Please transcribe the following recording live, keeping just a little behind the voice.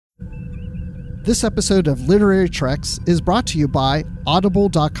This episode of Literary Treks is brought to you by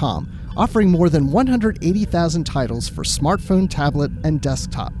Audible.com, offering more than 180,000 titles for smartphone, tablet, and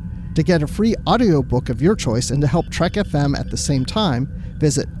desktop. To get a free audiobook of your choice and to help Trek FM at the same time,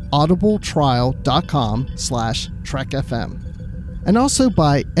 visit audibletrial.com/trekfm. And also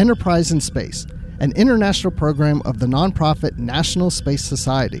by Enterprise in Space, an international program of the nonprofit National Space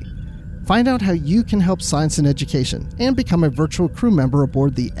Society. Find out how you can help science and education and become a virtual crew member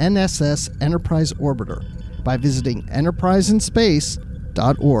aboard the NSS Enterprise Orbiter by visiting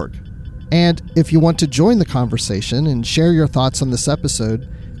enterpriseinspace.org. And if you want to join the conversation and share your thoughts on this episode,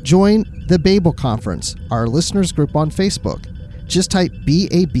 join the Babel Conference, our listeners group on Facebook. Just type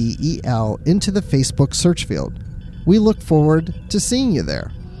BABEL into the Facebook search field. We look forward to seeing you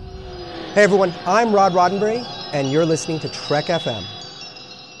there. Hey everyone, I'm Rod Roddenberry, and you're listening to Trek FM.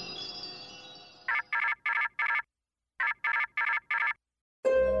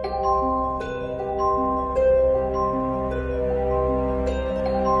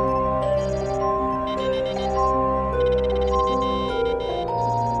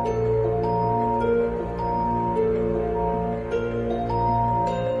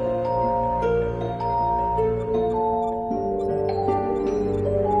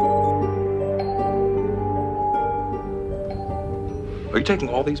 Are you taking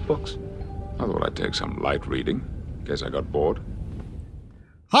all these books? I thought I'd take some light reading, in case I got bored.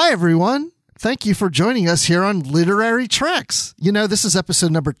 Hi, everyone. Thank you for joining us here on Literary Treks. You know, this is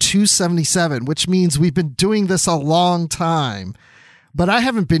episode number 277, which means we've been doing this a long time. But I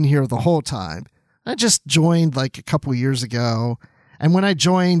haven't been here the whole time. I just joined like a couple years ago. And when I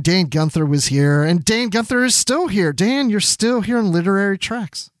joined, Dan Gunther was here. And Dan Gunther is still here. Dan, you're still here on Literary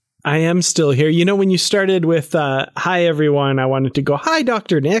Treks. I am still here. You know, when you started with, hi, everyone, I wanted to go, hi,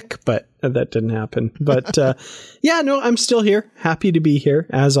 Dr. Nick, but that didn't happen. But yeah, no, I'm still here. Happy to be here,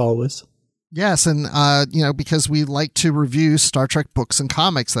 as always. Yes. And, you know, because we like to review Star Trek books and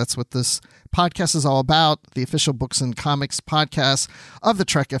comics. That's what this podcast is all about, the official books and comics podcast of the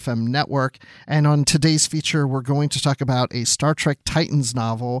Trek FM network. And on today's feature, we're going to talk about a Star Trek Titans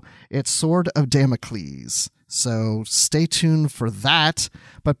novel. It's Sword of Damocles. So stay tuned for that.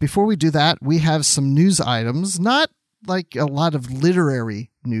 But before we do that, we have some news items, not like a lot of literary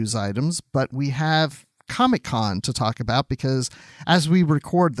news items, but we have Comic-Con to talk about because as we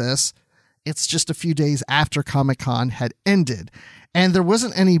record this, it's just a few days after Comic-Con had ended. And there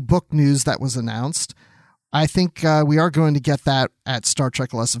wasn't any book news that was announced. I think we are going to get that at Star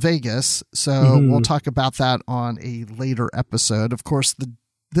Trek Las Vegas. So we'll talk about that on a later episode. Of course,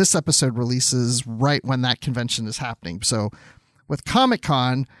 this episode releases right when that convention is happening. So with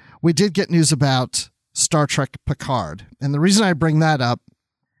Comic-Con, we did get news about Star Trek Picard. And the reason I bring that up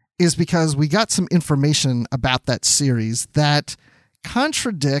is because we got some information about that series that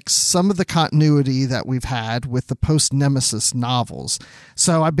contradicts some of the continuity that we've had with the post-Nemesis novels.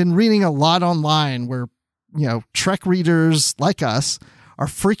 So I've been reading a lot online where, you know, Trek readers like us are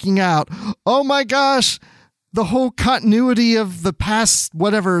freaking out. Oh my gosh! The whole continuity of the past,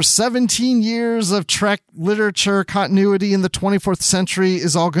 17 years of Trek literature continuity in the 24th century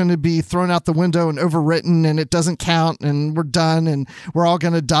is all going to be thrown out the window and overwritten, and it doesn't count, and we're done, and we're all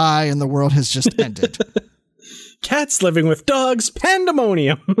going to die, and the world has just ended. Cats living with dogs,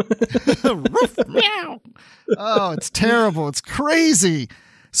 pandemonium. Roof, meow. Oh, it's terrible. It's crazy.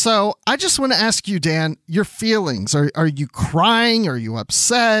 So I just want to ask you, Dan, your feelings. Are you crying? Are you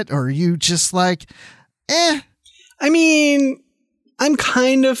upset? Or are you just like... I mean, I'm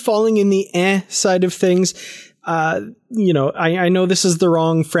kind of falling in the side of things. You know, I know this is the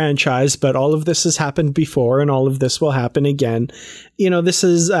wrong franchise, but all of this has happened before and all of this will happen again. You know, this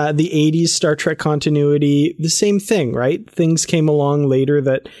is the 80s Star Trek continuity, the same thing, right? Things came along later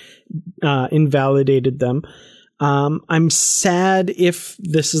that invalidated them. I'm sad if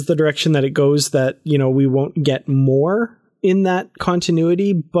this is the direction that it goes, that, you know, we won't get more in that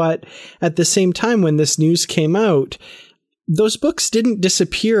continuity. But at the same time, when this news came out, those books didn't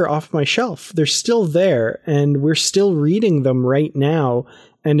disappear off my shelf. They're still there, and we're still reading them right now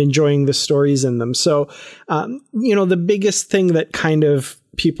and enjoying the stories in them. So, you know, the biggest thing that kind of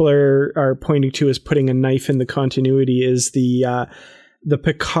people are pointing to as putting a knife in the continuity is the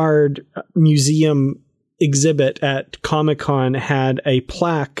Picard Museum exhibit at Comic-Con had a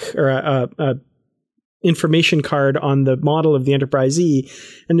plaque or a information card on the model of the Enterprise E,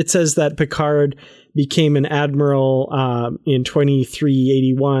 and it says that Picard became an admiral in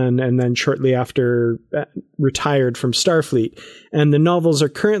 2381 and then shortly after retired from Starfleet. And the novels are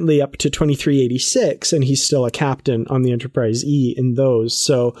currently up to 2386, and he's still a captain on the Enterprise E in those.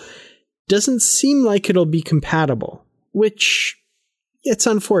 So doesn't seem like it'll be compatible, which it's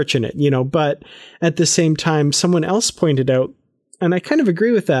unfortunate, but at the same time, someone else pointed out, and I kind of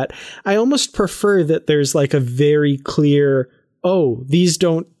agree with that. I almost prefer that there's like a very clear,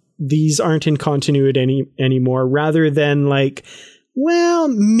 these aren't in continuity anymore, rather than like, well,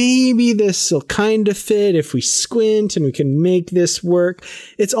 maybe this will kind of fit if we squint and we can make this work.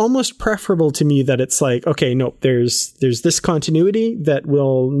 It's almost preferable to me that it's like, okay, no, there's this continuity that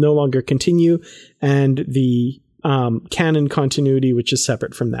will no longer continue, and the canon continuity, which is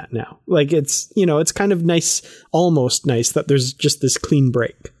separate from that now. Like, it's kind of nice, almost nice that there's just this clean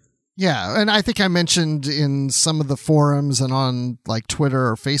break. Yeah, and I think I mentioned in some of the forums and on like Twitter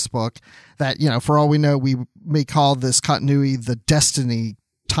or Facebook that, for all we know, we may call this continuity the Destiny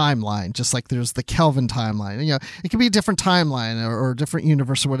timeline, just like there's the Kelvin timeline. It could be a different timeline or a different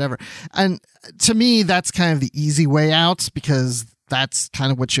universe or whatever. And to me, that's kind of the easy way out, because that's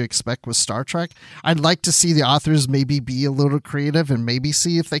kind of what you expect with Star Trek. I'd like to see the authors maybe be a little creative and maybe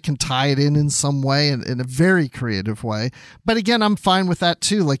see if they can tie it in some way, in a very creative way. But again, I'm fine with that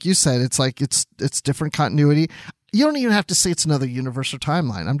too. Like you said, it's like it's different continuity. You don't even have to say it's another universe or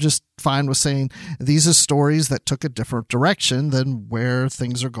timeline. I'm just fine with saying these are stories that took a different direction than where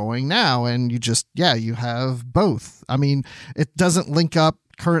things are going now. And you have both. I mean, it doesn't link up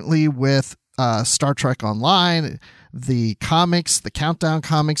currently with Star Trek Online. The comics, the Countdown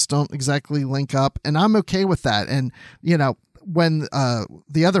comics don't exactly link up, and I'm okay with that. And, when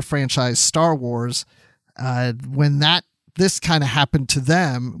the other franchise, Star Wars, when this kind of happened to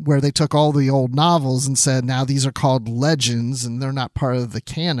them, where they took all the old novels and said, now these are called legends and they're not part of the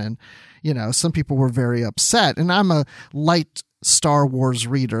canon, some people were very upset. And I'm a light Star Wars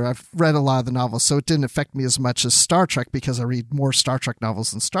reader. I've read a lot of the novels, so it didn't affect me as much as Star Trek, because I read more Star Trek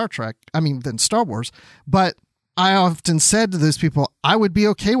novels than than Star Wars. But I often said to those people, I would be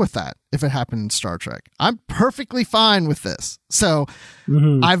okay with that if it happened in Star Trek. I'm perfectly fine with this. So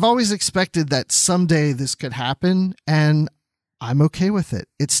I've always expected that someday this could happen, and I'm okay with it.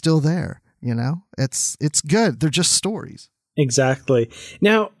 It's still there. It's good. They're just stories. Exactly.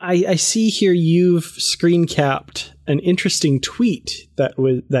 Now, I see here you've screen capped an interesting tweet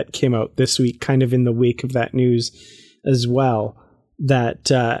that came out this week, kind of in the wake of that news as well, that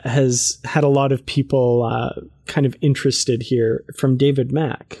has had a lot of people kind of interested here, from David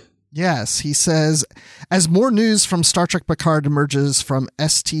Mack. Yes, he says, as more news from Star Trek Picard emerges from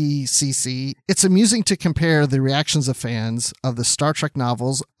STCC, it's amusing to compare the reactions of fans of the Star Trek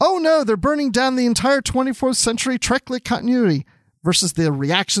novels, "Oh no, they're burning down the entire 24th century Treklit continuity," versus the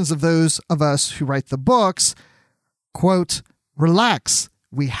reactions of those of us who write the books, quote, "Relax,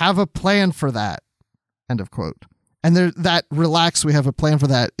 we have a plan for that," end of quote. And that "relax, we have a plan for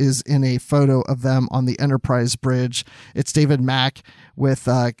that" is in a photo of them on the Enterprise bridge. It's David Mack with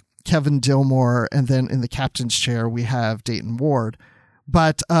Kevin Dillmore, and then in the captain's chair we have Dayton Ward.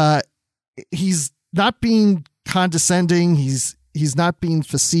 But he's not being condescending. He's not being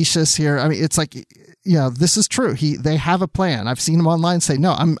facetious here. I mean, it's like, this is true. They have a plan. I've seen him online say,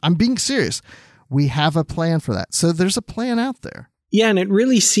 "No, I'm being serious. We have a plan for that." So there's a plan out there. Yeah, and it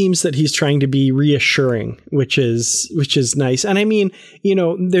really seems that he's trying to be reassuring, which is nice. And I mean,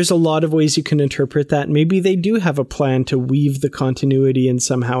 there's a lot of ways you can interpret that. Maybe they do have a plan to weave the continuity in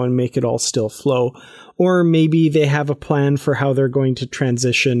somehow and make it all still flow. Or maybe they have a plan for how they're going to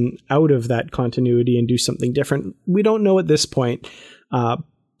transition out of that continuity and do something different. We don't know at this point,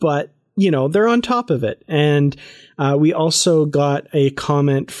 but they're on top of it. And we also got a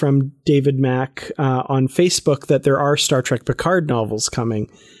comment from David Mack on Facebook that there are Star Trek Picard novels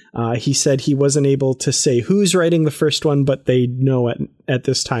coming. He said he wasn't able to say who's writing the first one, but they know at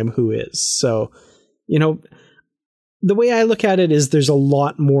this time who is. So, the way I look at it is there's a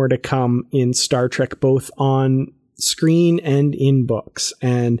lot more to come in Star Trek, both on screen and in books.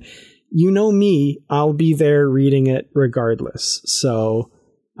 And me, I'll be there reading it regardless. So,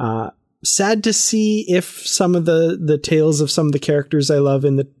 sad to see if some of the tales of some of the characters I love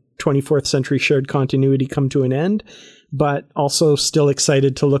in the 24th century shared continuity come to an end, but also still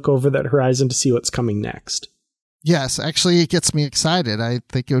excited to look over that horizon to see what's coming next. Yes, actually, it gets me excited. I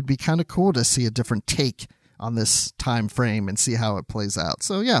think it would be kind of cool to see a different take on this time frame and see how it plays out.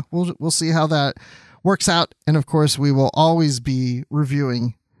 So yeah, we'll see how that works out. And of course, we will always be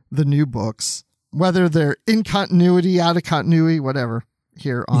reviewing the new books, whether they're in continuity, out of continuity, whatever,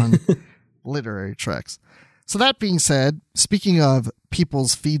 here on Literary Treks. So that being said, speaking of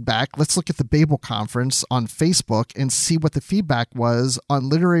people's feedback, let's look at the Babel Conference on Facebook and see what the feedback was on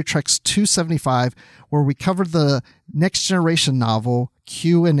Literary Treks 275, where we covered the Next Generation novel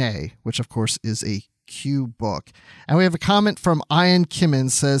Q&A, which of course is a Q book. And we have a comment from Ian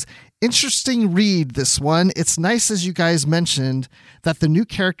Kimmins says, interesting read, this one. It's nice, as you guys mentioned, that the new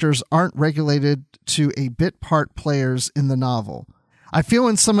characters aren't regulated to a bit part players in the novel. I feel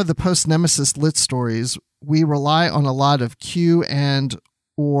in some of the post-Nemesis lit stories, we rely on a lot of Q and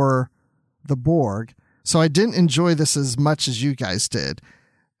or the Borg, so I didn't enjoy this as much as you guys did.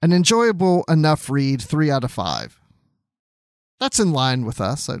 An enjoyable enough read, 3 out of 5. That's in line with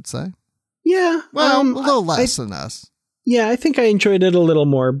us, I'd say. Yeah. Well, a little less than us. Yeah, I think I enjoyed it a little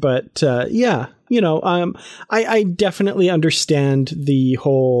more, but yeah, I definitely understand the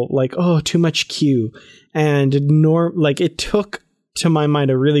whole, like, too much Q. And it took, to my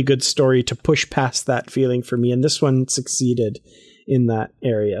mind, a really good story to push past that feeling for me. And this one succeeded in that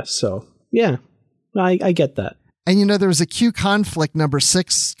area. So, yeah, I get that. And, there was a Q Conflict number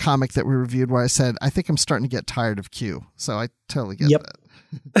 6 comic that we reviewed where I said, I think I'm starting to get tired of Q. So I totally get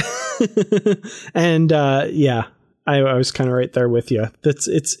that. And, yeah. I was kind of right there with you.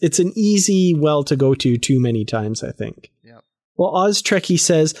 It's an easy well to go to too many times, I think. Yep. Well, Oz Trekkie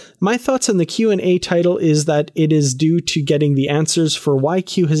says, my thoughts on the Q&A title is that it is due to getting the answers for why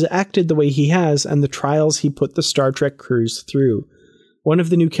Q has acted the way he has and the trials he put the Star Trek crews through. One of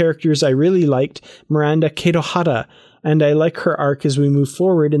the new characters I really liked, Miranda Ketohara, and I like her arc as we move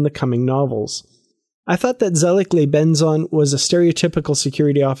forward in the coming novels. I thought that Zelig Le-Benzon was a stereotypical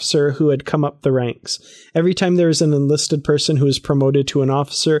security officer who had come up the ranks. Every time there is an enlisted person who is promoted to an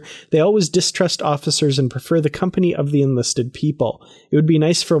officer, they always distrust officers and prefer the company of the enlisted people. It would be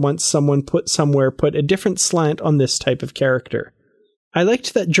nice for once someone put a different slant on this type of character. I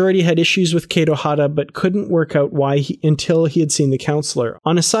liked that Geordi had issues with Ketohara but couldn't work out why until he had seen the counselor.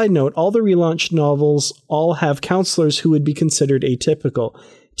 On a side note, all the relaunched novels all have counselors who would be considered atypical.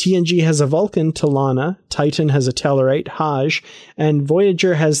 TNG has a Vulcan, T'Lana, Titan has a Tellarite, Haj, and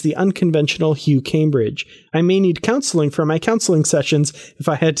Voyager has the unconventional Hugh Cambridge. I may need counseling for my counseling sessions if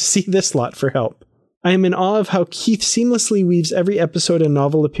I had to see this lot for help. I am in awe of how Keith seamlessly weaves every episode and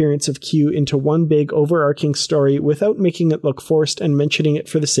novel appearance of Q into one big overarching story without making it look forced and mentioning it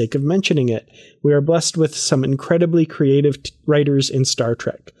for the sake of mentioning it. We are blessed with some incredibly creative writers in Star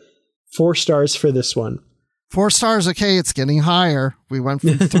Trek. 4 stars for this one. 4 stars, okay, it's getting higher. We went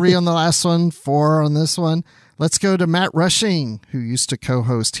from 3 on the last one, 4 on this one. Let's go to Matt Rushing, who used to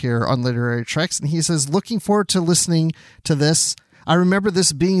co-host here on Literary Treks, and he says, looking forward to listening to this. I remember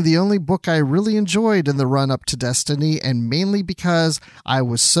this being the only book I really enjoyed in the run-up to Destiny, and mainly because I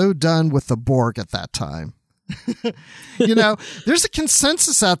was so done with the Borg at that time. There's a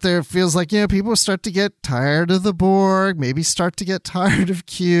consensus out there. It feels like, people start to get tired of the Borg, maybe start to get tired of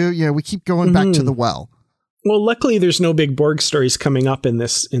Q. We keep going back to the well. Well, luckily, there's no big Borg stories coming up in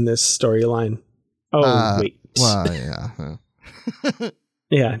this storyline. Oh, wait. Well, yeah.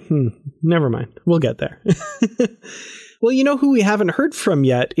 Yeah. Never mind. We'll get there. Well, who we haven't heard from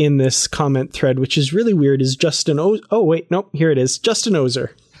yet in this comment thread, which is really weird, is Justin Ozer. Oh, wait. Nope. Here it is. Justin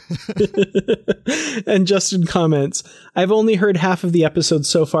Ozer. And Justin comments, I've only heard half of the episode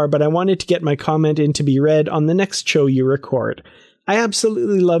so far, but I wanted to get my comment in to be read on the next show you record. I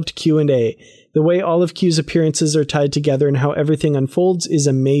absolutely loved Q&A. The way all of Q's appearances are tied together and how everything unfolds is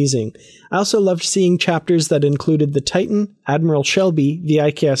amazing. I also loved seeing chapters that included the Titan, Admiral Shelby, the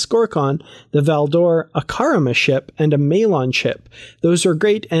IKS Gorkon, the Valdor, a Karama ship, and a Malon ship. Those are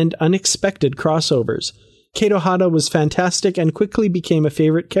great and unexpected crossovers. Ketohara was fantastic and quickly became a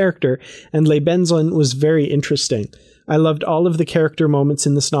favorite character, and Le-Benzon was very interesting. I loved all of the character moments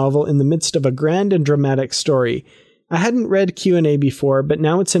in this novel in the midst of a grand and dramatic story. I hadn't read Q&A before, but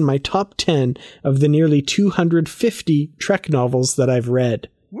now it's in my top 10 of the nearly 250 Trek novels that I've read.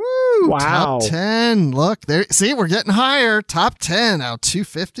 Woo! Wow. Top 10. Look, there. See, we're getting higher. Top 10 out of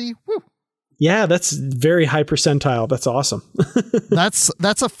 250. Woo! Yeah, that's very high percentile. That's awesome.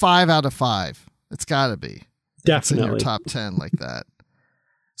 That's a 5 out of 5. It's got to be. Definitely. It's in your top 10 like that.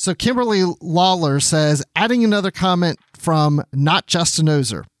 So Kimberly Lawler says, adding another comment from Not Justin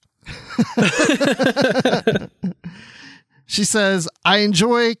Ozer. She says, I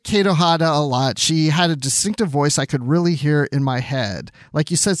enjoy Ketohara a lot. She had a distinctive voice I could really hear in my head. Like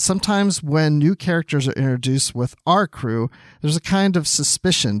you said, sometimes when new characters are introduced with our crew, there's a kind of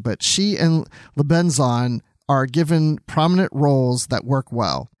suspicion, but she and Le-Benzon are given prominent roles that work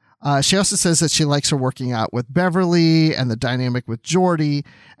well. She also says that she likes her working out with Beverly and the dynamic with Geordi.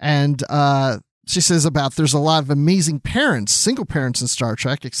 And she says about there's a lot of amazing parents, single parents in Star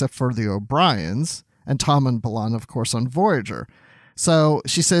Trek, except for the O'Briens. And Tom and B'Elanna, of course, on Voyager. So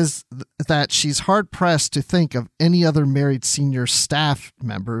she says that she's hard-pressed to think of any other married senior staff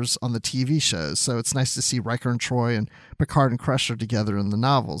members on the TV shows. So it's nice to see Riker and Troy and Picard and Crusher together in the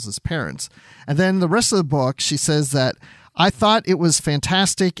novels as parents. And then the rest of the book, she says that I thought it was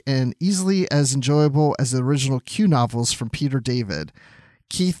fantastic and easily as enjoyable as the original Q novels from Peter David.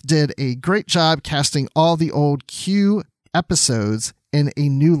 Keith did a great job casting all the old Q episodes in a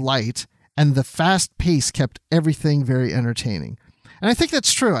new light, and the fast pace kept everything very entertaining. And I think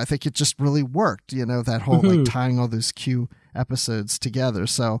that's true. I think it just really worked, that whole like tying all those Q episodes together.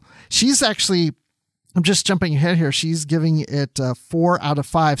 So she's actually, I'm just jumping ahead here. She's giving it 4 out of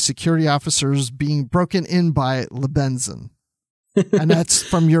 5 security officers being broken in by Lebenzen. And that's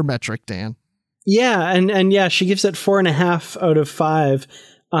from your metric, Dan. Yeah. And yeah, she gives it 4.5 out of 5.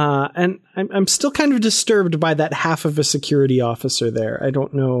 And I'm still kind of disturbed by that half of a security officer there. I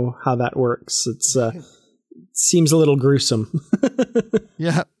don't know how that works. It seems a little gruesome.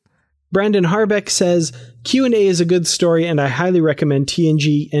 Yeah. Brandon Harbeck says, Q&A is a good story and I highly recommend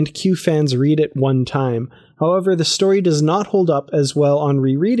TNG and Q fans read it one time. However, the story does not hold up as well on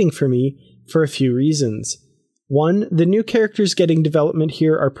rereading for me for a few reasons. 1, the new characters getting development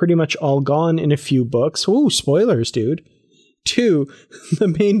here are pretty much all gone in a few books. Ooh, spoilers, dude. 2, the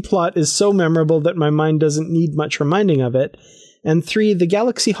main plot is so memorable that my mind doesn't need much reminding of it. And 3, the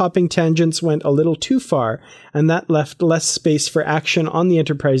galaxy hopping tangents went a little too far, and that left less space for action on the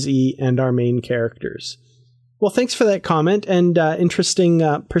Enterprise E and our main characters. Well, thanks for that comment and interesting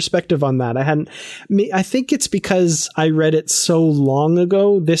perspective on that. I think it's because I read it so long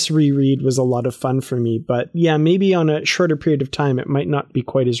ago. This reread was a lot of fun for me, but yeah, maybe on a shorter period of time, it might not be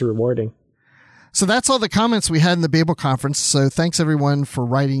quite as rewarding. So that's all the comments we had in the Babel conference. So thanks everyone for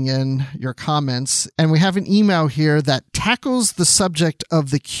writing in your comments. And we have an email here that tackles the subject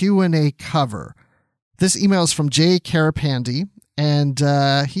of the Q&A cover. This email is from Jay Karapandi, and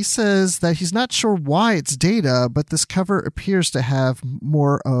he says that he's not sure why it's Data, but this cover appears to have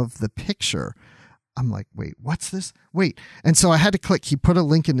more of the picture. I'm like, wait, what's this? Wait. And so I had to click. He put a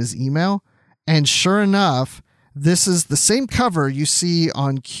link in his email, and sure enough, this is the same cover you see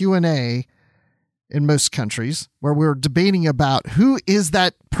on Q&A in most countries, where we're debating about who is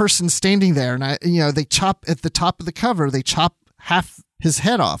that person standing there. And they chop at the top of the cover, they chop half his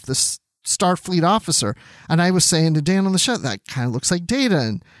head off, this Starfleet officer. And I was saying to Dan on the show, that kind of looks like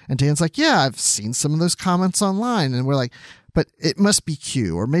Data. And Dan's like, yeah, I've seen some of those comments online. And we're like, but it must be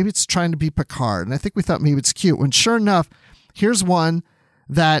Q, or maybe it's trying to be Picard. And I think we thought maybe it's Q. When sure enough, here's one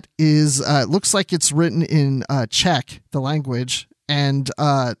that is, looks like it's written in Czech, the language. And,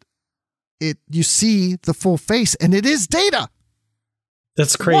 you see the full face, and it is Data.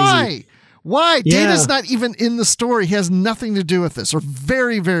 That's crazy. Why? Yeah. Data's not even in the story. He has nothing to do with this, or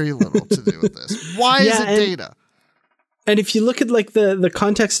very, very little to do with this. Why is it Data? And if you look at like the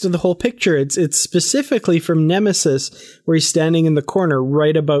context of the whole picture, it's specifically from Nemesis, where he's standing in the corner,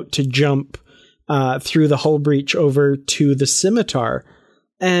 right about to jump through the hull breach over to the Scimitar.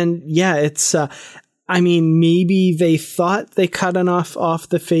 And yeah, it's maybe they thought they cut enough off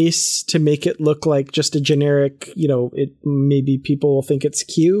the face to make it look like just a generic, maybe people will think it's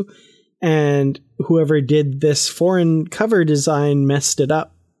Q, and whoever did this foreign cover design messed it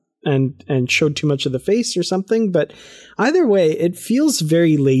up and showed too much of the face or something. But either way, it feels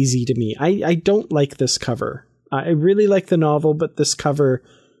very lazy to me. I don't like this cover. I really like the novel, but this cover,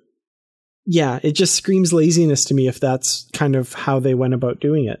 yeah, it just screams laziness to me if that's kind of how they went about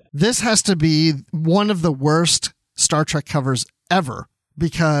doing it. This has to be one of the worst Star Trek covers ever,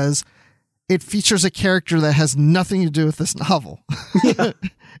 because it features a character that has nothing to do with this novel. Yeah.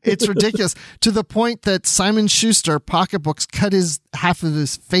 It's ridiculous, to the point that Simon Schuster Pocketbooks cut half of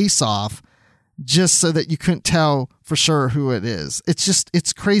his face off just so that you couldn't tell for sure who it is.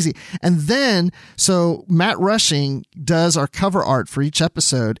 It's crazy. And then, so Matt Rushing does our cover art for each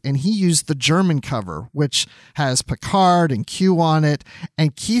episode, and he used the German cover, which has Picard and Q on it.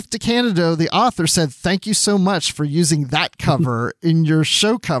 And Keith DeCandido, the author, said, thank you so much for using that cover in your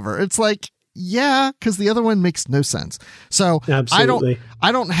show cover. It's like, yeah, because the other one makes no sense. So absolutely.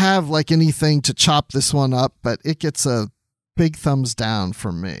 I don't have like anything to chop this one up, but it gets a big thumbs down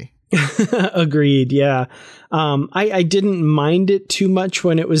from me. Agreed. Yeah. I didn't mind it too much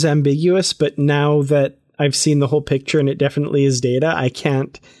when it was ambiguous, but now that I've seen the whole picture and it definitely is Data, I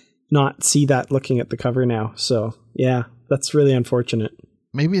can't not see that looking at the cover now. So yeah, that's really unfortunate.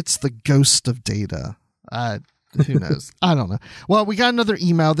 Maybe it's the ghost of Data. Who knows? I don't know. Well, we got another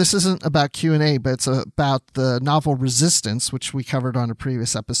email. This isn't about Q&A, but it's about the novel Resistance, which we covered on a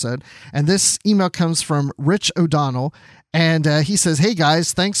previous episode. And this email comes from Rich O'Donnell. And he says, hey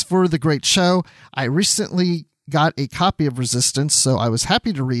guys, thanks for the great show. I recently got a copy of Resistance, so I was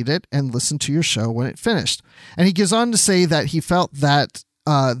happy to read it and listen to your show when it finished. And he goes on to say that he felt that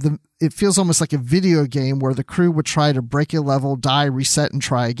it feels almost like a video game where the crew would try to break a level, die, reset, and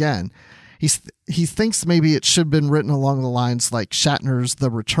try again. he thinks maybe it should have been written along the lines like Shatner's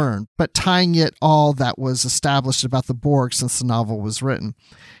The Return, but tying it all that was established about the Borg since the novel was written.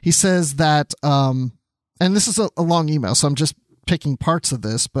 He says that, and this is a long email, so I'm just picking parts of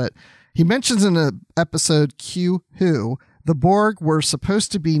this, but he mentions in an episode Q Who, the Borg were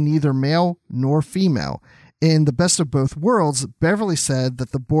supposed to be neither male nor female. In The Best of Both Worlds, Beverly said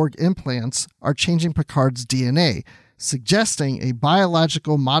that the Borg implants are changing Picard's DNA, suggesting a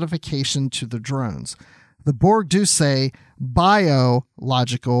biological modification to the drones. The Borg do say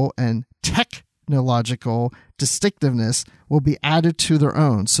biological and technological distinctiveness will be added to their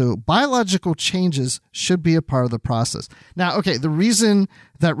own. So biological changes should be a part of the process. Now, okay, the reason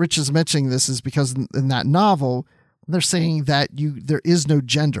that Rich is mentioning this is because in that novel, they're saying that there is no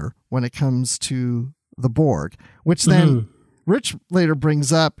gender when it comes to the Borg, which then Rich later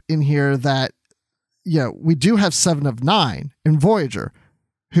brings up in here that, we do have 7 of 9 in Voyager,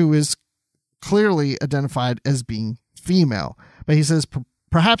 who is clearly identified as being female. But he says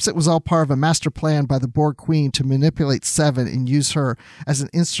perhaps it was all part of a master plan by the Borg Queen to manipulate 7 and use her as an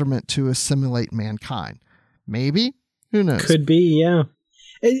instrument to assimilate mankind. Maybe? Who knows? Could be, yeah.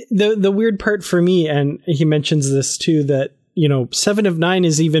 The weird part for me, and he mentions this too, that 7 of 9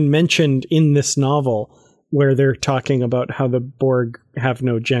 is even mentioned in this novel where they're talking about how the Borg have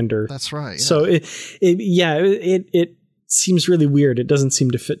no gender. That's right. Yeah. So it seems really weird. It doesn't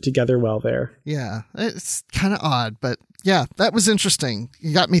seem to fit together well there. Yeah, it's kind of odd, but yeah, that was interesting.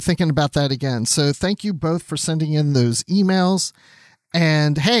 You got me thinking about that again. So thank you both for sending in those emails.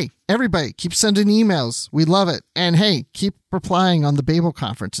 And hey, everybody, keep sending emails. We love it. And hey, keep replying on the Babel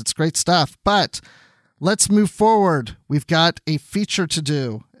Conference. It's great stuff. But let's move forward. We've got a feature to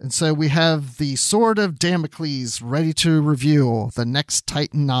do. And so we have the Sword of Damocles ready to review the next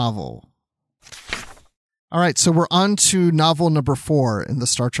Titan novel. All right, so we're on to novel number 4 in the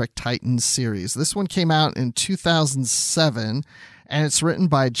Star Trek Titans series. This one came out in 2007, and it's written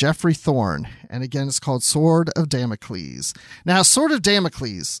by Jeffrey Thorne. And again, it's called Sword of Damocles. Now, Sword of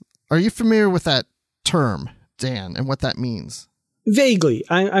Damocles, are you familiar with that term, Dan, and what that means? Vaguely.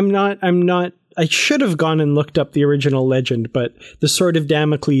 I'm not. I should have gone and looked up the original legend, but the Sword of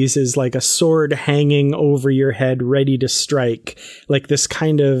Damocles is like a sword hanging over your head, ready to strike, like this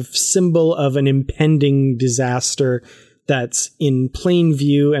kind of symbol of an impending disaster that's in plain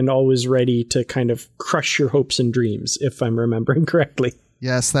view and always ready to kind of crush your hopes and dreams, if I'm remembering correctly.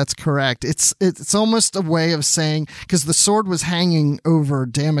 Yes, that's correct. It's almost a way of saying, because the sword was hanging over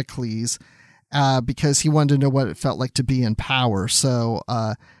Damocles because he wanted to know what it felt like to be in power. So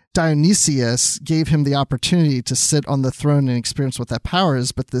Dionysius gave him the opportunity to sit on the throne and experience what that power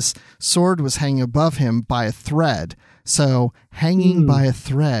is, but this sword was hanging above him by a thread. So hanging by a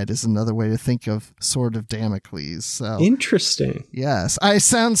thread is another way to think of Sword of Damocles. So interesting. Yes. I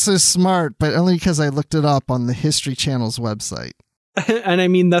sound so smart, but only because I looked it up on the History Channel's website. And I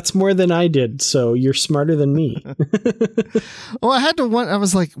mean, that's more than I did, so you're smarter than me. Well, I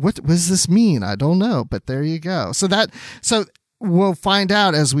was like, what does this mean? I don't know, but there you go. So we'll find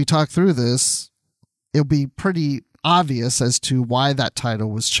out as we talk through this. It'll be pretty obvious as to why that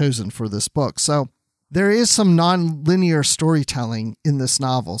title was chosen for this book. So there is some non-linear storytelling in this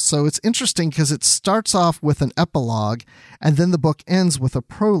novel. So it's interesting because it starts off with an epilogue and then the book ends with a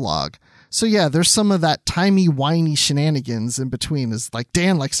prologue. So yeah, there's some of that timey-wimey shenanigans in between, is like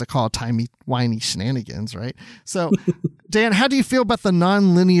Dan likes to call timey-wimey shenanigans, right? So Dan, how do you feel about the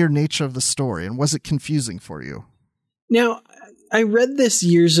non-linear nature of the story, and was it confusing for you? Now, I read this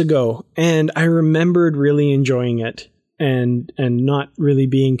years ago and I remembered really enjoying it and not really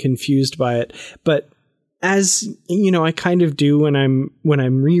being confused by it. But as I kind of do when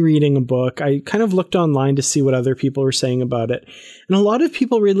I'm rereading a book, I kind of looked online to see what other people were saying about it. And a lot of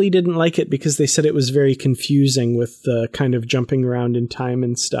people really didn't like it because they said it was very confusing with the kind of jumping around in time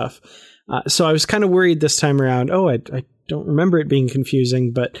and stuff. So I was kind of worried this time around. I don't remember it being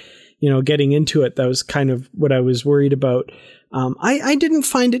confusing, but getting into it, that was kind of what I was worried about. I didn't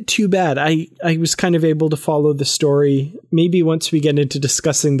find it too bad. I was kind of able to follow the story. Maybe once we get into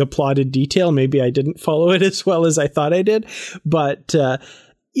discussing the plotted detail, maybe I didn't follow it as well as I thought I did. But,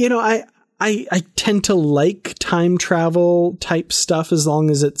 I tend to like time travel type stuff as long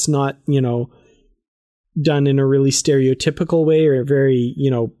as it's not, done in a really stereotypical way or a very,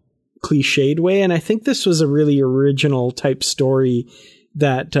 cliched way. And I think this was a really original type story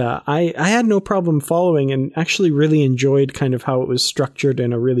that I had no problem following, and actually really enjoyed kind of how it was structured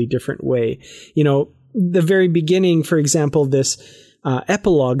in a really different way. The very beginning, for example, this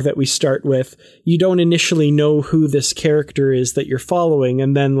epilogue that we start with, you don't initially know who this character is that you're following,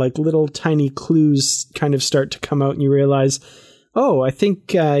 and then like little tiny clues kind of start to come out and you realize, Oh, I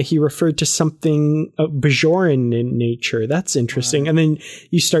think he referred to something Bajoran in nature. That's interesting. Right. And then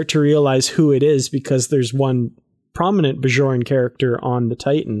you start to realize who it is because there's one prominent Bajoran character on the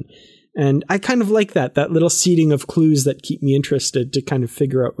Titan. And I kind of like that little seeding of clues that keep me interested to kind of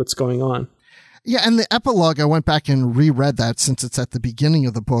figure out what's going on. Yeah, and the epilogue, I went back and reread that since it's at the beginning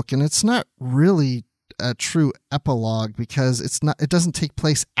of the book, and it's not really a true epilogue because it doesn't take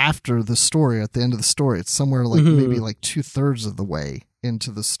place after the story, at the end of the story. It's somewhere like maybe like 2/3 of the way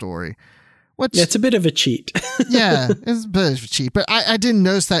into the story. Which, yeah, it's a bit of a cheat. Yeah, it's a bit of a cheat. But I didn't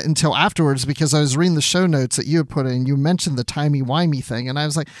notice that until afterwards because I was reading the show notes that you had put in. You mentioned the timey-wimey thing, and I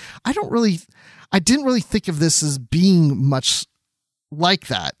was like, I didn't really think of this as being much like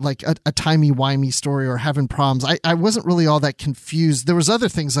that, like a timey-wimey story or having problems. I wasn't really all that confused. There was other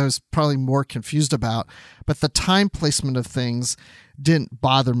things I was probably more confused about, but the time placement of things didn't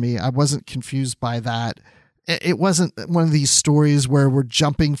bother me. I wasn't confused by that. It wasn't one of these stories where we're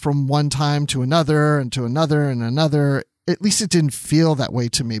jumping from one time to another and to another and another. At least it didn't feel that way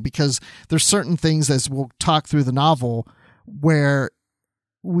to me because there's certain things, as we'll talk through the novel, where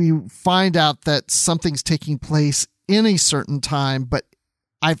we find out that something's taking place in a certain time, but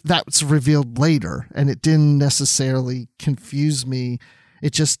that's revealed later, and it didn't necessarily confuse me.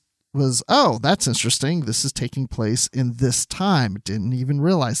 It just was, oh, that's interesting. This is taking place in this time. Didn't even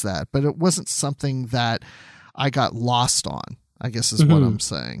realize that, but it wasn't something that I got lost on, I guess is what I'm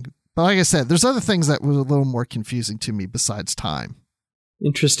saying. But like I said, there's other things that were a little more confusing to me besides time.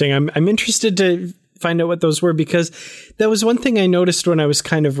 Interesting. I'm interested to find out what those were because that was one thing I noticed when I was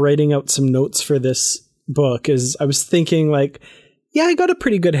kind of writing out some notes for this book is I was thinking like, yeah, I got a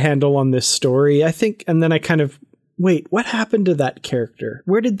pretty good handle on this story, I think. And then I kind of, wait, what happened to that character?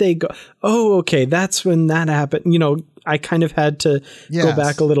 Where did they go? Oh, okay. That's when that happened. You know, I kind of had to go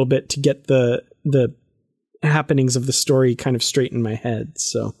back a little bit to get the happenings of the story kind of straight in my head.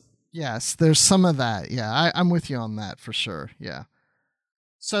 So yes, there's some of that. Yeah, I'm with you on that for sure. Yeah.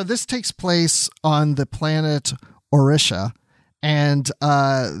 So this takes place on the planet Orisha. And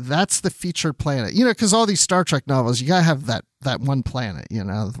that's the featured planet, you know, because all these Star Trek novels, you got to have that one planet, you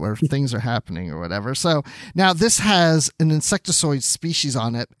know, where things are happening or whatever. So now this has an insectoid species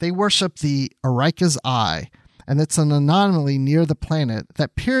on it. They worship the Arika's Eye, and it's an anomaly near the planet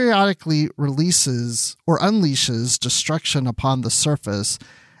that periodically releases or unleashes destruction upon the surface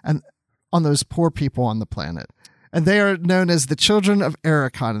and on those poor people on the planet. And they are known as the children of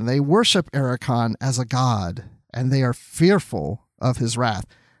Ericon, and they worship Ericon as a god. And they are fearful of his wrath.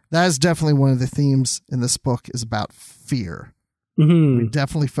 That is definitely one of the themes in this book is about fear. Mm-hmm. We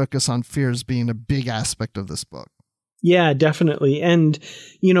definitely focus on fear as being a big aspect of this book. Yeah, definitely. And,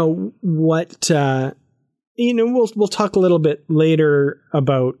 you know, we'll talk a little bit later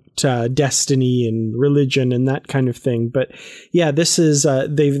about destiny and religion and that kind of thing. But yeah, this is,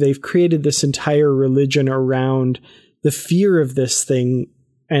 they've created this entire religion around the fear of this thing.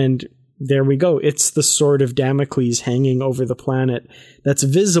 And there we go. It's the sword of Damocles hanging over the planet that's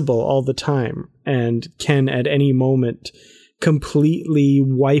visible all the time and can at any moment completely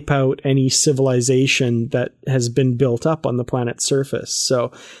wipe out any civilization that has been built up on the planet's surface.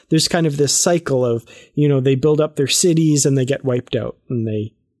 So there's kind of this cycle of, you know, they build up their cities and they get wiped out, and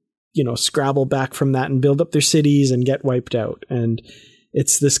they, you know, scrabble back from that and build up their cities and get wiped out. And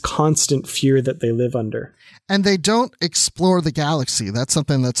it's this constant fear that they live under. And they don't explore the galaxy. That's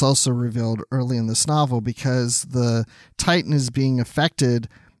something that's also revealed early in this novel because the Titan is being affected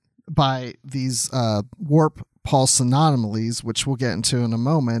by these warp pulse anomalies, which we'll get into in a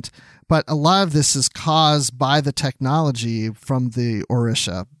moment. But a lot of this is caused by the technology from the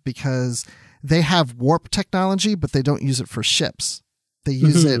Orisha because they have warp technology, but they don't use it for ships. They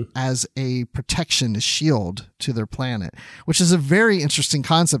use it as a protection, a shield to their planet, which is a very interesting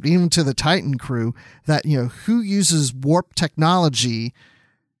concept, even to the Titan crew, that, you know, who uses warp technology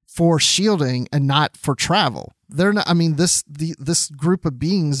for shielding and not for travel? They're not, I mean, this group of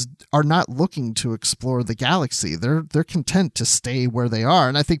beings are not looking to explore the galaxy. They're content to stay where they are.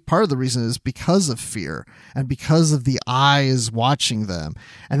 And I think part of the reason is because of fear and because of the eye is watching them.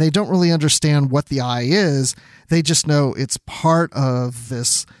 And they don't really understand what the eye is. They just know it's part of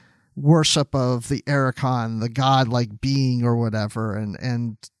this worship of the Ericon, the godlike being or whatever.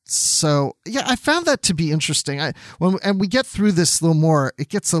 And so, yeah, I found that to be interesting. When we get through this a little more, it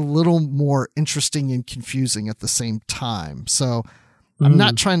gets a little more interesting and confusing at the same time. So I'm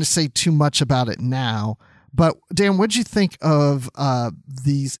not trying to say too much about it now, but Dan, what'd you think of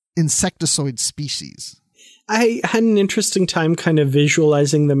these insectoid species? I had an interesting time kind of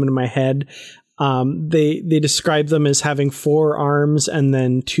visualizing them in my head. They describe them as having 4 arms and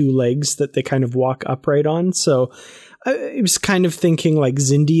then 2 legs that they kind of walk upright on. So I was kind of thinking like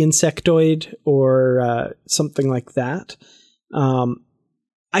Xindi insectoid or something like that.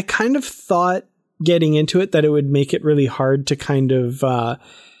 I kind of thought getting into it that it would make it really hard to kind of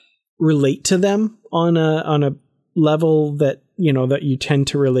relate to them on a level that, you know, that you tend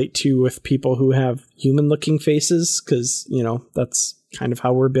to relate to with people who have human looking faces, because, you know, that's kind of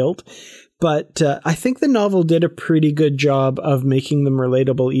how we're built. But I think the novel did a pretty good job of making them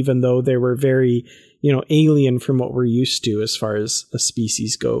relatable, even though they were very, you know, alien from what we're used to as far as a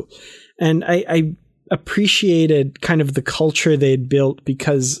species go. And I appreciated kind of the culture they had built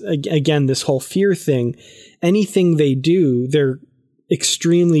because, again, this whole fear thing, anything they do, they're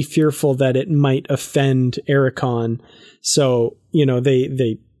extremely fearful that it might offend Ericon. So, you know,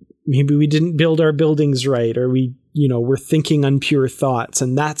 they maybe we didn't build our buildings right, or we're thinking unpure thoughts,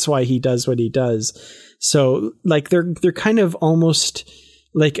 and that's why he does what he does. So, like, they're kind of almost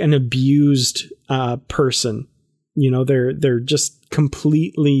like an abused person. You know, they're just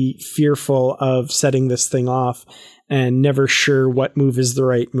completely fearful of setting this thing off and never sure what move is the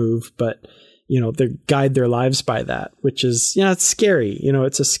right move, but, you know, they guide their lives by that, which is, you know, it's scary. You know,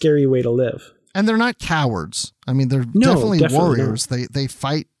 it's a scary way to live. And they're not cowards. I mean, they're definitely warriors. Not. They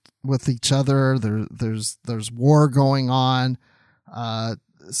fight with each other. There's war going on.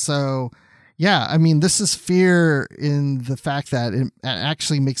 So yeah, I mean, this is fear in the fact that it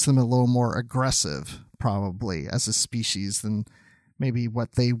actually makes them a little more aggressive, probably, as a species than maybe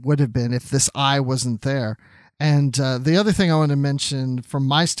what they would have been if this eye wasn't there. And the other thing I want to mention from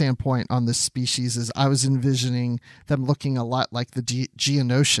my standpoint on this species is I was envisioning them looking a lot like the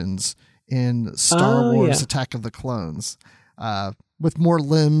Geonosians in Star Wars Attack of the Clones, with more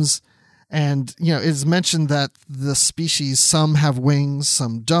limbs. And, you know, it's mentioned that the species, some have wings,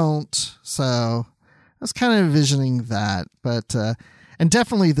 some don't. So I was kind of envisioning that. But, and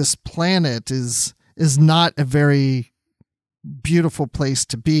definitely this planet is not a very beautiful place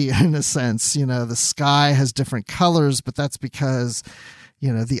to be, in a sense. You know, the sky has different colors, but that's because,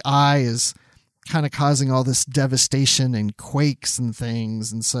 you know, the eye is kind of causing all this devastation and quakes and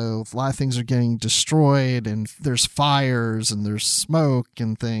things. And so a lot of things are getting destroyed, and there's fires and there's smoke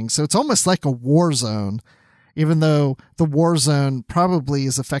and things. So it's almost like a war zone, even though the war zone probably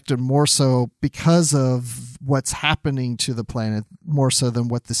is affected more so because of what's happening to the planet, more so than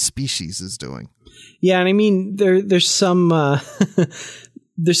what the species is doing. Yeah, and I mean, there's some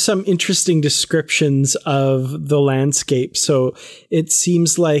there's some interesting descriptions of the landscape. So it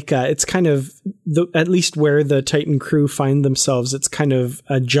seems like it's kind of at least where the Titan crew find themselves, it's kind of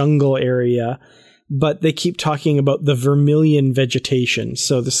a jungle area. But they keep talking about the vermilion vegetation.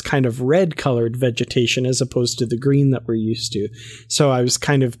 So this kind of red colored vegetation as opposed to the green that we're used to. So I was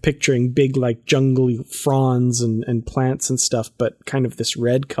kind of picturing big, like, jungly fronds and plants and stuff, but kind of this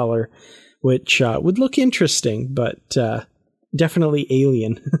red color, which would look interesting, but definitely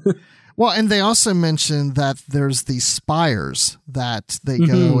alien. Well, and they also mentioned that there's these spires that they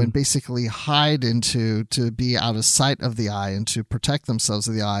go and basically hide into to be out of sight of the eye and to protect themselves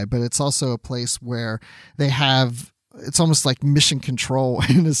of the eye. But it's also a place where they have, it's almost like mission control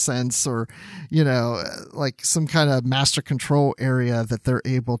in a sense, or, you know, like some kind of master control area that they're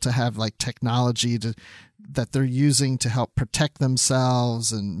able to have, like, technology that they're using to help protect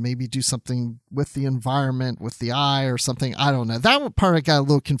themselves and maybe do something with the environment, with the eye or something. I don't know. That part got a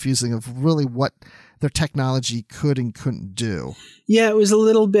little confusing of really what their technology could and couldn't do. Yeah, it was a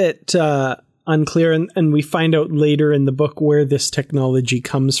little bit unclear. And we find out later in the book where this technology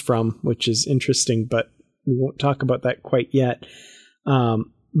comes from, which is interesting, but we won't talk about that quite yet.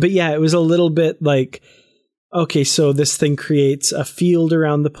 But yeah, it was a little bit like, okay, so this thing creates a field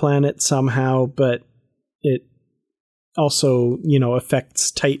around the planet somehow, but it also, you know,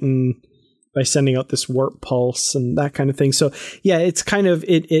 affects Titan by sending out this warp pulse and that kind of thing. So yeah, it's kind of,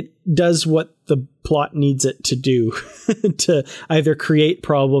 it does what the plot needs it to do to either create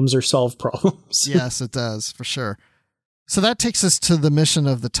problems or solve problems. Yes, it does, for sure. So that takes us to the mission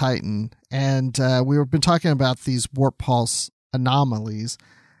of the Titan. And we've been talking about these warp pulse anomalies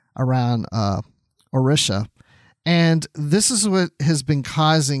around Orisha. And this is what has been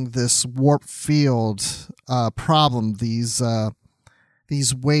causing this warp field problem, these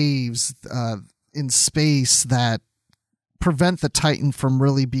waves in space that prevent the Titan from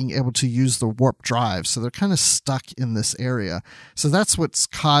really being able to use the warp drive. So they're kind of stuck in this area. So that's what's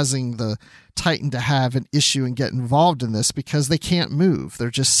causing the Titan to have an issue and get involved in this, because they can't move. They're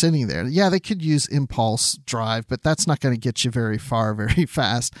just sitting there. Yeah, they could use impulse drive, but that's not going to get you very far very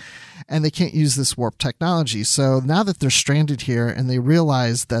fast. And they can't use this warp technology. So now that they're stranded here and they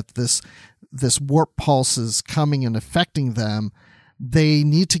realize that this this warp pulse is coming and affecting them, they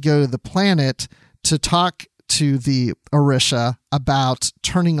need to go to the planet to talk to the Orisha about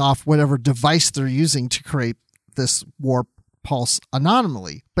turning off whatever device they're using to create this warp pulse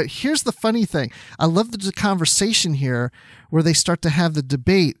anomaly. But here's the funny thing. I love the conversation here where they start to have the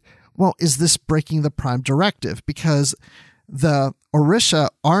debate. Well, is this breaking the Prime Directive? Because the Orisha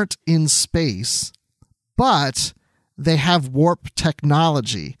aren't in space, but they have warp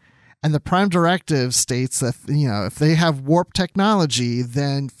technology. And the Prime Directive states that, if they have warp technology,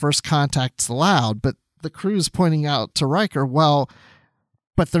 then first contact's allowed. But the crew is pointing out to Riker, well,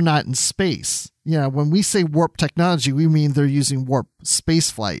 but they're not in space. When we say warp technology, we mean they're using warp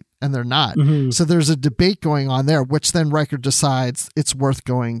space flight, and they're not. Mm-hmm. So there's a debate going on there, which then Riker decides it's worth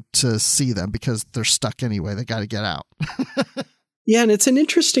going to see them because they're stuck anyway. They got to get out. Yeah, and it's an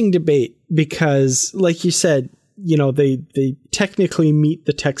interesting debate because, like you said, they technically meet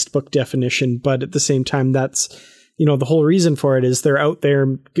the textbook definition, but at the same time, that's, the whole reason for it is they're out there,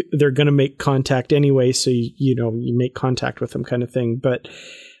 they're going to make contact anyway. So, you make contact with them kind of thing. But,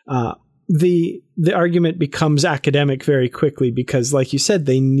 the argument becomes academic very quickly because, like you said,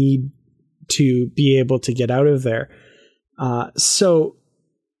 they need to be able to get out of there. So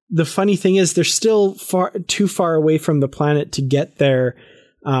the funny thing is they're still too far away from the planet to get there,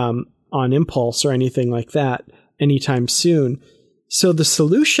 on impulse or anything like that anytime soon. So the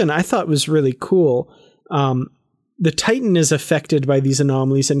solution I thought was really cool. The Titan is affected by these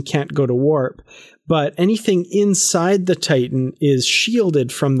anomalies and can't go to warp, but anything inside the Titan is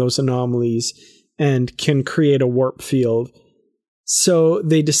shielded from those anomalies and can create a warp field. So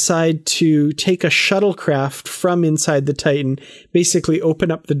they decide to take a shuttlecraft from inside the Titan, basically open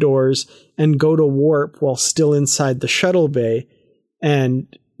up the doors and go to warp while still inside the shuttle bay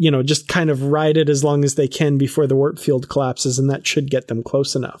and, just kind of ride it as long as they can before the warp field collapses, and that should get them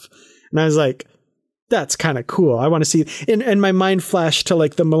close enough. And I was like, that's kind of cool. I want to see, and my mind flashed to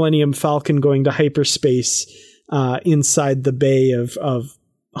like the Millennium Falcon going to hyperspace inside the bay of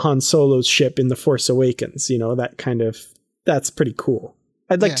Han Solo's ship in The Force Awakens. That kind of, that's pretty cool.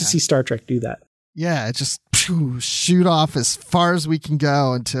 I'd like to see Star Trek do that. Yeah, just shoot off as far as we can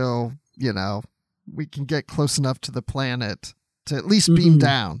go until, we can get close enough to the planet to at least beam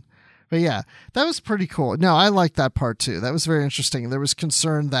down. But yeah, that was pretty cool. No, I like that part too. That was very interesting. There was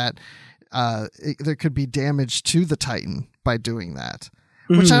concern that there could be damage to the Titan by doing that,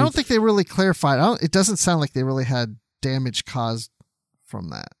 which I don't think they really clarified. It doesn't sound like they really had damage caused from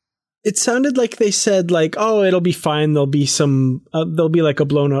that. It sounded like they said like, oh, it'll be fine. There'll be like a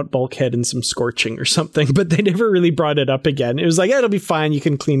blown out bulkhead and some scorching or something, but they never really brought it up again. It was like, it'll be fine. You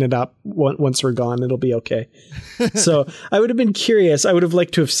can clean it up once we're gone. It'll be okay. So I would have been curious. I would have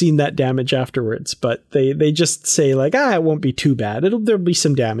liked to have seen that damage afterwards, but they just say like, it won't be too bad. There'll be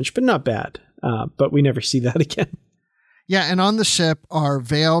some damage, but not bad. But we never see that again. Yeah. And on the ship are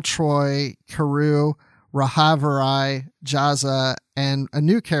Vale, Troy, Carew, Rahavari, Jaza, and a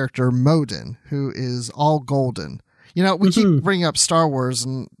new character, Modin, who is all golden. We keep bringing up Star Wars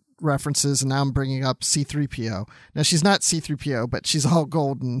and references, and now I'm bringing up C-3PO. Now, she's not C-3PO, but she's all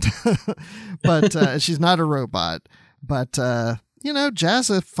golden. But she's not a robot. But,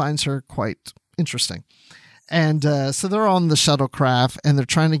 Jaza finds her quite interesting. And so they're on the shuttlecraft, and they're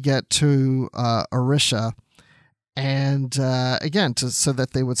trying to get to Orisha. And again, so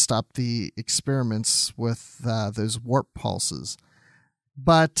that they would stop the experiments with those warp pulses.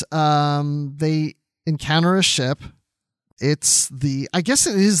 But they encounter a ship. I guess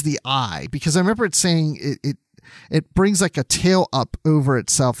it is the Eye, because I remember it saying it brings like a tail up over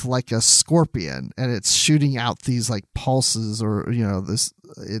itself like a scorpion, and it's shooting out these like pulses or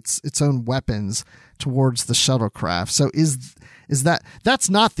its own weapons towards the shuttlecraft. So is that's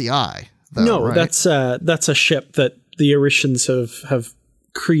not the Eye? Though, no, right? that's a ship that the Orishans have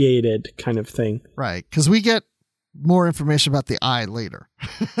created, kind of thing. Right, because we get more information about the Eye later.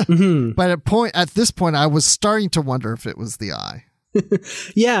 But at this point, I was starting to wonder if it was the Eye.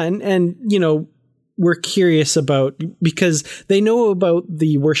 Yeah, and we're curious about, because they know about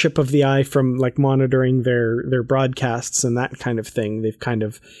the worship of the Eye from like monitoring their broadcasts and that kind of thing. They've kind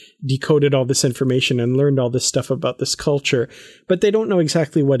of decoded all this information and learned all this stuff about this culture, but they don't know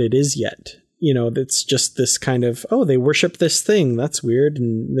exactly what it is yet. It's just this kind of, they worship this thing. That's weird.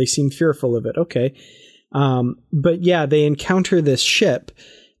 And they seem fearful of it. Okay. But yeah, they encounter this ship,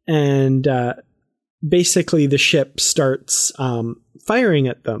 and basically the ship starts firing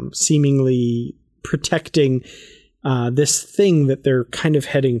at them, seemingly protecting this thing that they're kind of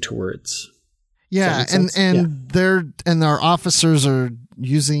heading towards. Yeah, and our officers are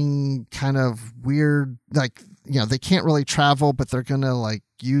using kind of weird, like, they can't really travel, but they're gonna like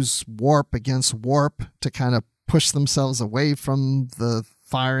use warp against warp to kind of push themselves away from the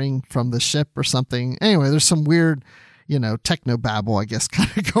firing from the ship or something. Anyway, there's some weird, technobabble, I guess, kind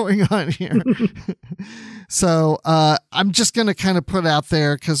of going on here. So I'm just going to kind of put out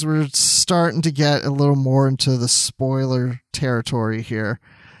there, because we're starting to get a little more into the spoiler territory here.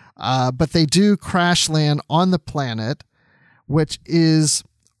 But they do crash land on the planet, which is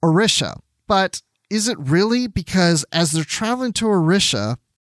Orisha. But is it really? Because as they're traveling to Orisha,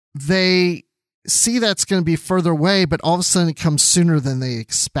 they see that's going to be further away, but all of a sudden it comes sooner than they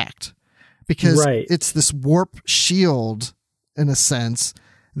expect, because it's this warp shield, in a sense,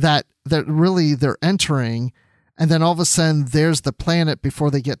 that really they're entering, and then all of a sudden there's the planet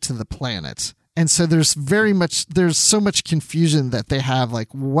before they get to the planet. And so there's so much confusion that they have, like,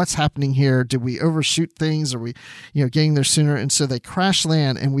 what's happening here? Did we overshoot things? Are we, getting there sooner? And so they crash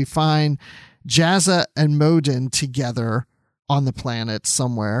land, and we find Jazza and Modin together on the planet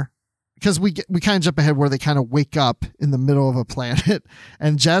somewhere. Because we kind of jump ahead where they kind of wake up in the middle of a planet,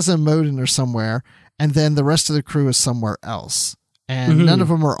 and Jazza and Modin are somewhere, and then the rest of the crew is somewhere else. And none of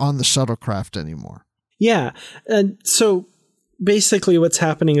them are on the shuttlecraft anymore. Yeah. And so basically what's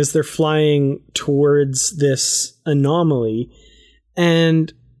happening is they're flying towards this anomaly,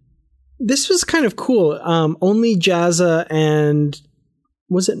 and this was kind of cool. Only Jazza and,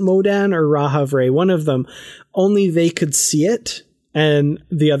 was it Modan or Rahavre? One of them, only they could see it, and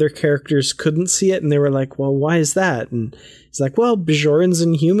the other characters couldn't see it, and they were like, well, why is that? And it's like, well, Bajorans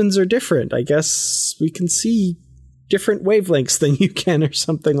and humans are different. I guess we can see different wavelengths than you can, or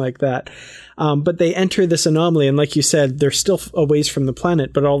something like that. But they enter this anomaly, and like you said, they're still a ways from the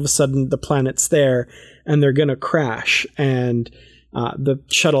planet, but all of a sudden the planet's there, and they're going to crash, and the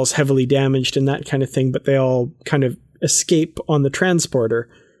shuttle's heavily damaged and that kind of thing, but they all kind of escape on the transporter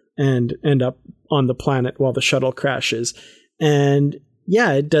and end up on the planet while the shuttle crashes. And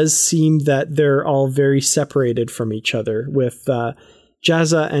yeah, it does seem that they're all very separated from each other, with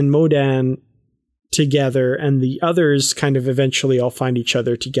Jazza and Modan together, and the others kind of eventually all find each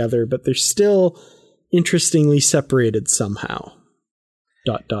other together, but they're still interestingly separated somehow. ...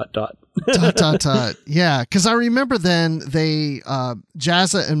 Yeah, because I remember then they,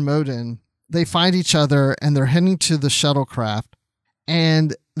 Jazza and Modin, they find each other, and they're heading to the shuttlecraft,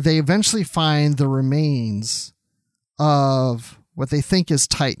 and they eventually find the remains of what they think is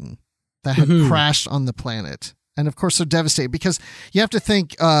Titan that had crashed on the planet. And of course they're devastated, because you have to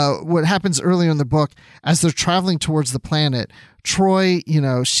think what happens earlier in the book, as they're traveling towards the planet, Troy,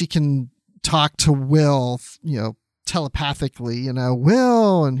 she can talk to Will, telepathically,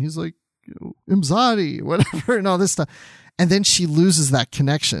 Will, and he's like, Imzadi, whatever, and all this stuff. And then she loses that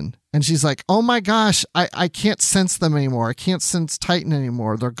connection, and she's like, oh my gosh, I can't sense them anymore. I can't sense Titan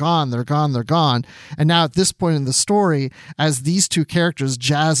anymore. They're gone. They're gone. They're gone. And now at this point in the story, as these two characters,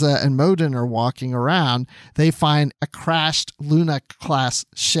 Jazza and Modin, are walking around, they find a crashed Luna class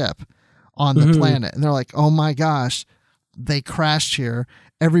ship on the planet. And they're like, oh my gosh, they crashed here.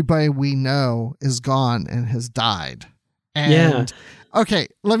 Everybody we know is gone and has died. And okay,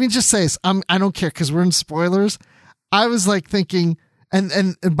 let me just say this. I don't care, because we're in spoilers. I was like thinking,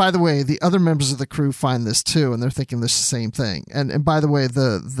 and by the way, the other members of the crew find this too, and they're thinking the same thing. And by the way,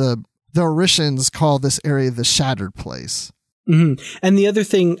 the Orishans call this area the Shattered Place. Mm-hmm. And the other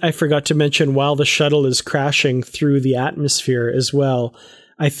thing I forgot to mention, while the shuttle is crashing through the atmosphere as well,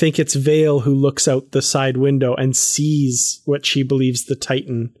 I think it's Vale who looks out the side window and sees what she believes the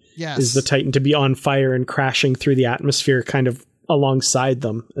Titan is, the Titan to be on fire and crashing through the atmosphere kind of alongside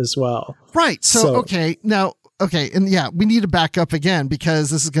them as well. Right. So okay, now... Okay, and yeah, we need to back up again,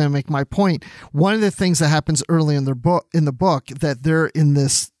 because this is going to make my point. One of the things that happens early in the book, that they're in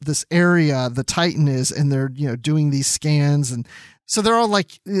this area, the Titan is, and they're doing these scans, and so they're all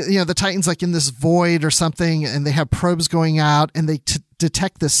like, the Titan's like in this void or something, and they have probes going out, and they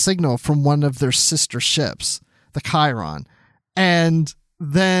detect this signal from one of their sister ships, the Chiron, and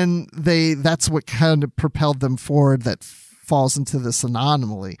then that's what kind of propelled them forward. That falls into this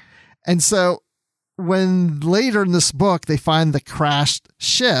anomaly, and so. When later in this book they find the crashed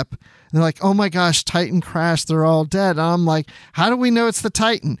ship, and they're like, oh my gosh, Titan crashed, they're all dead. And I'm like, how do we know it's the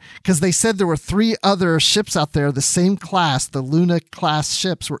Titan? Because they said there were 3 other ships out there, the same class, the Luna class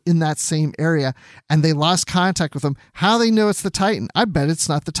ships were in that same area, and they lost contact with them. How do they know it's the Titan? I bet it's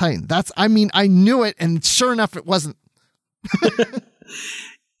not the Titan. I knew it, and sure enough, it wasn't.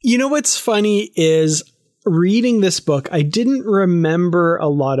 What's funny is, reading this book, I didn't remember a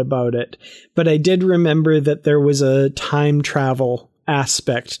lot about it, but I did remember that there was a time travel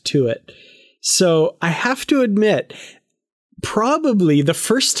aspect to it. So I have to admit, Probably the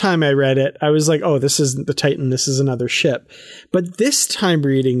first time I read it, I was like, oh, this isn't the Titan, this is another ship. But this time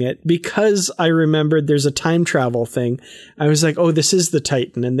reading it, because I remembered there's a time travel thing, I was like, oh, this is the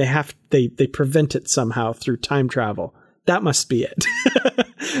Titan, and they prevent it somehow through time travel. That must be it.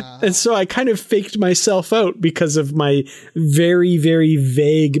 And so I kind of faked myself out because of my very, very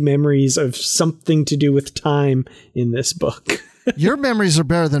vague memories of something to do with time in this book. Your memories are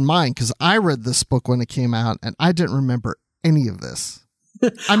better than mine, because I read this book when it came out, and I didn't remember any of this.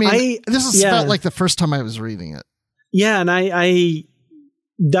 I mean, this felt like the first time I was reading it. Yeah, and I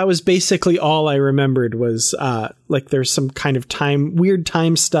that was basically all I remembered was like there's some kind of weird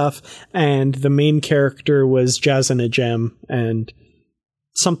time stuff, and the main character was Jazza Najem, and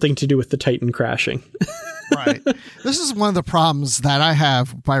something to do with the Titan crashing. Right. This is one of the problems that I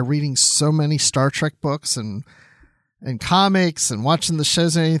have by reading so many Star Trek books and comics and watching the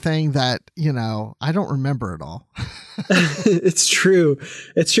shows and anything, that, you know, I don't remember it all. It's true.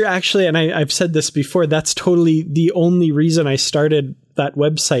 It's true, actually. And I've said this before. That's totally the only reason I started that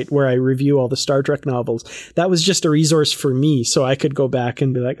website where I review all the Star Trek novels. That was just a resource for me, so I could go back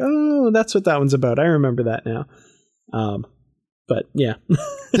and be like, oh, that's what that one's about. I remember that now. But yeah,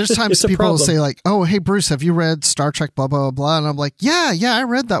 there's times people will say like, oh, hey, Bruce, have you read Star Trek, blah, blah, blah. And I'm like, yeah, I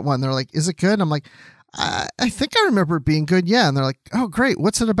read that one. They're like, is it good? I'm like, I think I remember it being good. Yeah. And they're like, oh, great.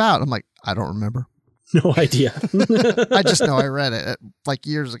 What's it about? I'm like, I don't remember. No idea. I just know I read it like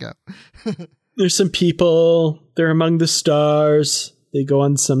years ago. There's some people, they're among the stars. They go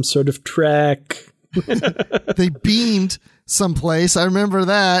on some sort of trek. They beamed someplace. I remember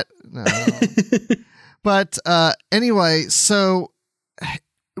that. No. But anyway, so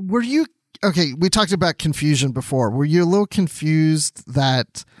were you, okay, we talked about confusion before. Were you a little confused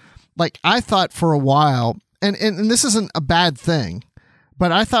that, like, I thought for a while, and this isn't a bad thing,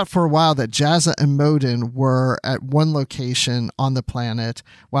 but I thought for a while that Jazza and Modin were at one location on the planet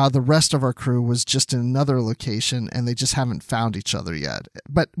while the rest of our crew was just in another location, and they just haven't found each other yet.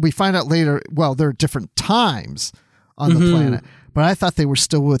 But we find out later, well, there are different times on the planet, but I thought they were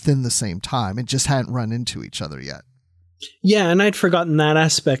still within the same time and just hadn't run into each other yet. Yeah, and I'd forgotten that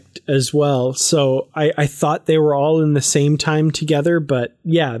aspect as well. So I thought they were all in the same time together, but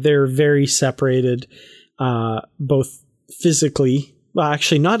yeah, they're very separated, both physically. Well,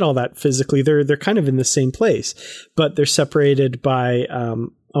 actually, not all that physically. They're kind of in the same place, but they're separated by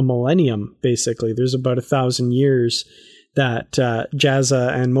a millennium. Basically, there's about 1,000 years that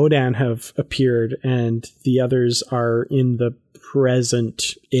Jazza and Modan have appeared, and the others are in the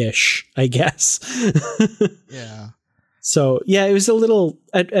present-ish, I guess. Yeah. So, yeah, it was a little...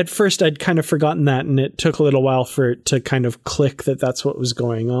 At first, I'd kind of forgotten that, and it took a little while for it to kind of click that that's what was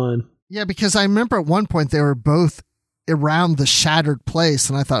going on. Yeah, because I remember at one point they were both around the shattered place,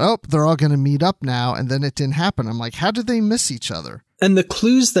 and I thought, oh, they're all going to meet up now, and then it didn't happen. I'm like, how did they miss each other? And the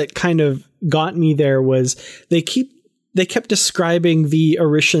clues that kind of got me there was they kept describing the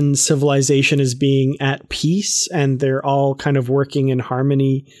Arishan civilization as being at peace, and they're all kind of working in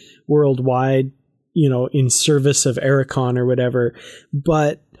harmony worldwide, you know, in service of Ericon or whatever.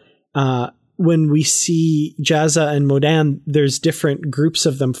 But when we see Jazza and Modan, there's different groups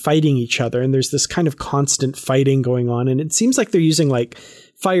of them fighting each other, and there's this kind of constant fighting going on. And it seems like they're using like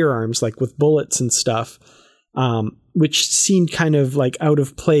firearms, like with bullets and stuff, which seemed kind of like out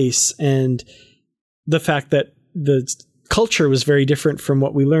of place. And the fact that the culture was very different from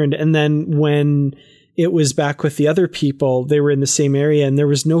what we learned. And then when it was back with the other people, they were in the same area, and there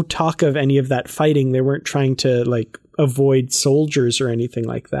was no talk of any of that fighting. They weren't trying to like avoid soldiers or anything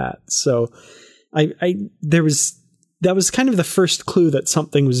like that. So that was kind of the first clue that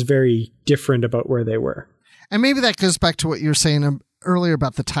something was very different about where they were. And maybe that goes back to what you were saying earlier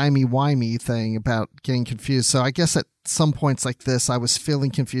about the timey-wimey thing about getting confused. So I guess at some points like this, I was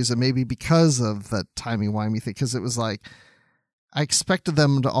feeling confused, and maybe because of that timey-wimey thing, because it was like, I expected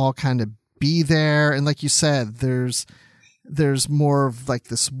them to all kind of be there. And like you said, there's more of like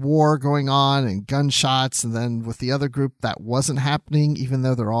this war going on and gunshots. And then with the other group, that wasn't happening, even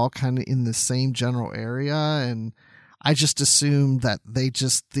though they're all kind of in the same general area. And I just assumed that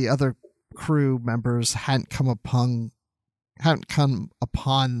the other crew members hadn't come upon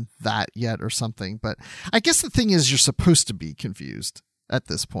that yet or something. But I guess the thing is, you're supposed to be confused at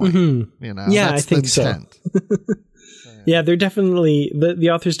this point. Mm-hmm. You know, yeah, that's I think so. Yeah, they're definitely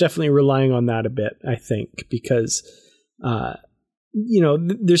the author's definitely relying on that a bit, I think, because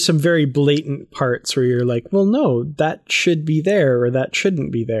there's some very blatant parts where you're like, well, no, that should be there or that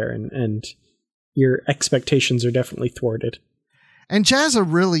shouldn't be there, and your expectations are definitely thwarted. And Jazza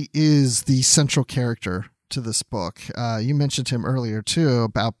really is the central character to this book. You mentioned him earlier too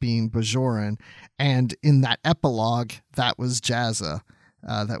about being Bajoran, and in that epilogue, that was Jazza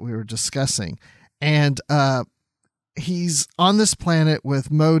that we were discussing, and he's on this planet with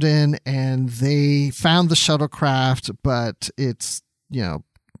Modin, and they found the shuttlecraft, but it's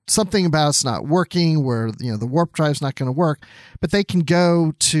something about it's not working, where the warp drive's not going to work, but they can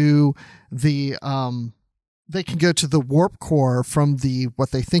go to the warp core from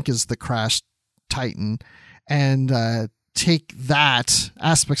what they think is the crashed Titan, and take that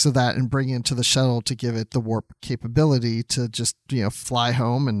aspects of that and bring it into the shuttle to give it the warp capability to just fly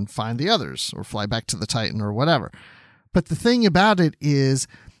home and find the others, or fly back to the Titan or whatever. But the thing about it is,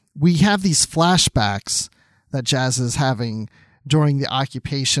 we have these flashbacks that Jazz is having during the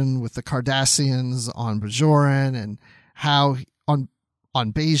occupation with the Cardassians on Bajoran, and how on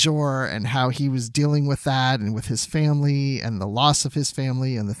Bajor, and how he was dealing with that and with his family and the loss of his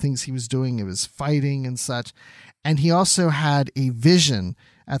family and the things he was doing. It was fighting and such. And he also had a vision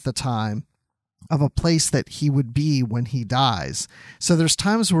at the time of a place that he would be when he dies. So there's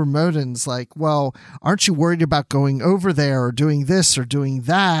times where Modin's like, well, aren't you worried about going over there or doing this or doing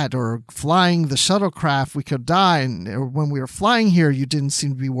that or flying the shuttlecraft? We could die. And when we were flying here, you didn't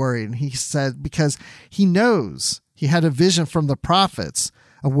seem to be worried. And he said, because he knows he had a vision from the prophets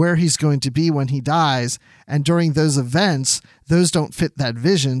of where he's going to be when he dies. And during those events, those don't fit that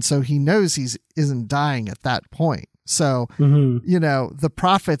vision. So he knows he isn't dying at that point. So, the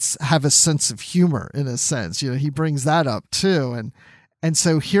prophets have a sense of humor in a sense. He brings that up too. And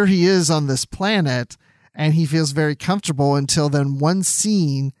so here he is on this planet, and he feels very comfortable until then one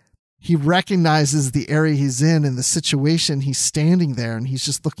scene, he recognizes the area he's in and the situation. He's standing there and he's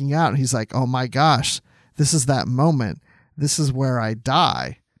just looking out, and he's like, oh my gosh, this is that moment. This is where I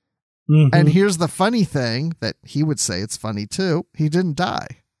die. Mm-hmm. And here's the funny thing that he would say it's funny too. He didn't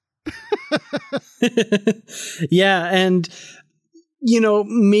die. Yeah. And,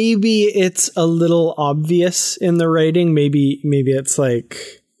 maybe it's a little obvious in the writing. Maybe it's like,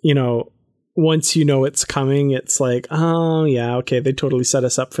 once it's coming, it's like, oh yeah, okay, they totally set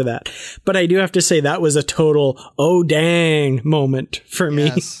us up for that. But I do have to say that was a total, oh dang moment for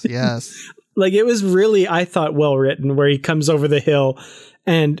me. Yes. Like, it was really, I thought, well written, where he comes over the hill,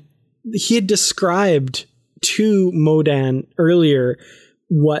 and he had described to Modan earlier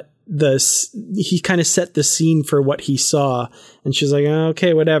he kind of set the scene for what he saw, and she's like, oh,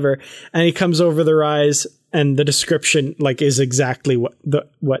 okay, whatever. And he comes over the rise, and the description is exactly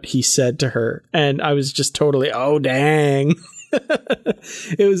what he said to her. And I was just totally, oh dang.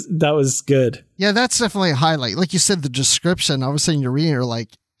 That was good. Yeah, that's definitely a highlight. Like you said, the description, all of a sudden you're reading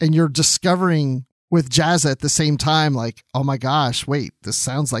it, and you're discovering with Jazza at the same time, like, oh my gosh, wait, this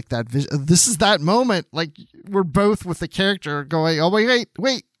sounds like that vision. This is that moment. Like, we're both with the character going, oh, wait,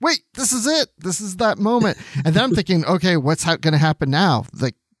 this is it. This is that moment. And then I'm thinking, okay, what's going to happen now?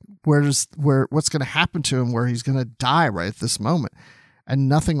 Like, what's going to happen to him where he's going to die right at this moment? And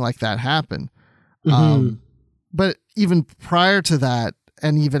nothing like that happened. Mm-hmm. But even prior to that,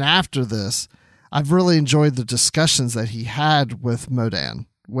 and even after this, I've really enjoyed the discussions that he had with Modan,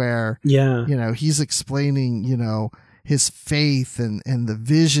 where, he's explaining, his faith and the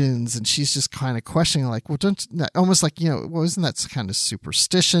visions, and she's just kind of questioning, like, well, almost like, well, isn't that kind of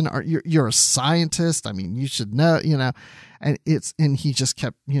superstition? Or you're a scientist. I mean, you should know, and he just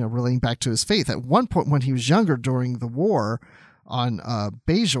kept, relating back to his faith. At one point when he was younger during the war on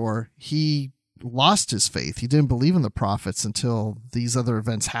Bajor, he lost his faith. He didn't believe in the prophets until these other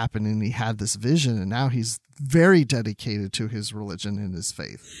events happened, and he had this vision, and now he's very dedicated to his religion and his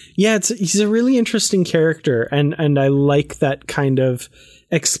faith. Yeah, he's a really interesting character, and I like that kind of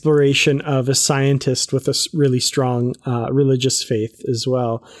exploration of a scientist with a really strong religious faith as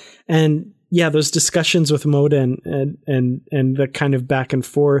well. And yeah, those discussions with Modan and the kind of back and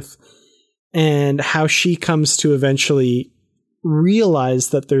forth, and how she comes to eventually realize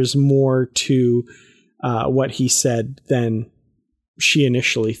that there's more to what he said than she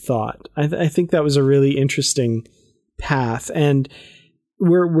initially thought. I think that was a really interesting path, and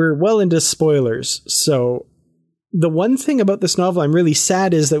we're well into spoilers. So the one thing about this novel I'm really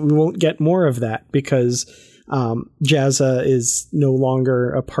sad is that we won't get more of that, because Jazza is no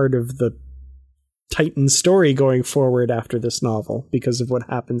longer a part of the Titan story going forward after this novel because of what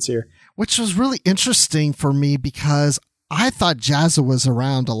happens here. Which was really interesting for me, because I thought Jazza was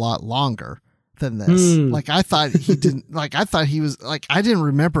around a lot longer than this. Like, I thought he didn't, like, I thought he was, like, I didn't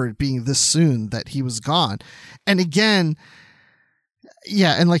remember it being this soon that he was gone. And again,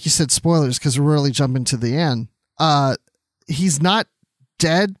 yeah, and like you said, spoilers, because we're really jumping to the end. He's not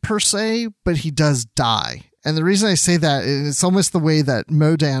dead per se, but he does die. And the reason I say that is it's almost the way that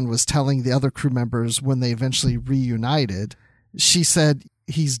Modan was telling the other crew members when they eventually reunited. She said,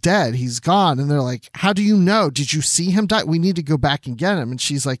 he's dead. He's gone. And they're like, how do you know? Did you see him die? We need to go back and get him. And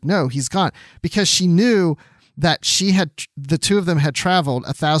she's like, no, he's gone. Because she knew that the two of them had traveled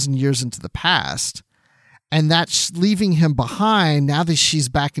 1,000 years into the past. And that's leaving him behind now that she's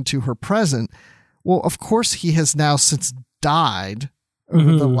back into her present. Well, of course, he has now since died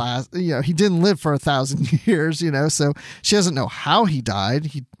over the last, he didn't live for 1,000 years, so she doesn't know how he died.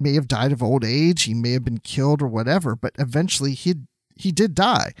 He may have died of old age. He may have been killed or whatever, but eventually he did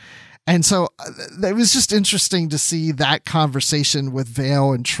die. And so it was just interesting to see that conversation with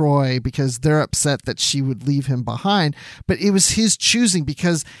Vale and Troy, because they're upset that she would leave him behind, but it was his choosing,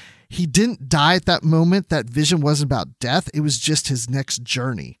 because he didn't die at that moment. That vision wasn't about death. It was just his next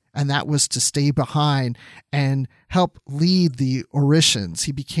journey. And that was to stay behind and help lead the Orishans.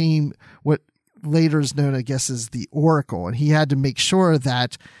 He became what later is known, I guess, as the Oracle. And he had to make sure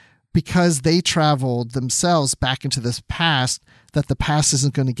that because they traveled themselves back into this past, that the past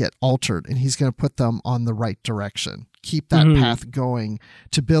isn't going to get altered, and he's going to put them on the right direction, keep that path going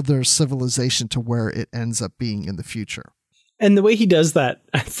to build their civilization to where it ends up being in the future. And the way he does that,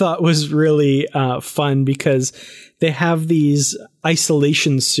 I thought, was really fun, because they have these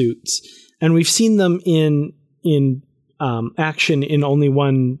isolation suits, and we've seen them in action in only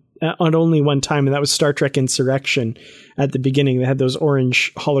one time, and that was Star Trek Insurrection. At the beginning, they had those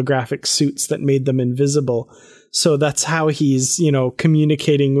orange holographic suits that made them invisible. So that's how he's,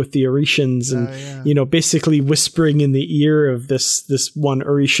 communicating with the Orishans and, basically whispering in the ear of this one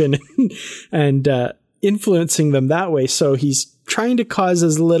Orishan and influencing them that way. So he's trying to cause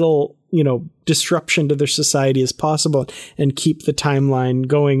as little, disruption to their society as possible and keep the timeline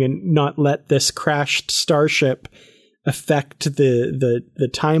going and not let this crashed starship affect the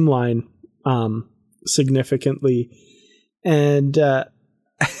timeline significantly. And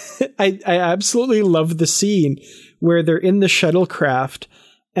I absolutely love the scene where they're in the shuttlecraft,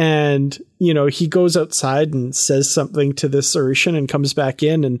 and he goes outside and says something to this Orishan and comes back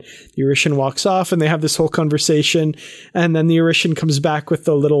in, and the Orishan walks off, and they have this whole conversation, and then the Orishan comes back with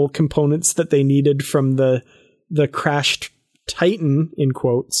the little components that they needed from the crashed Titan, in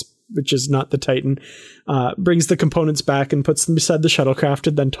quotes, which is not the Titan, brings the components back and puts them beside the shuttlecraft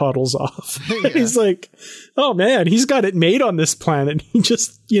and then toddles off. Yeah. He's like, oh man, he's got it made on this planet. He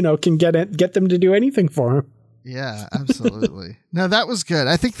just, can get them to do anything for him. Yeah, absolutely. No, that was good.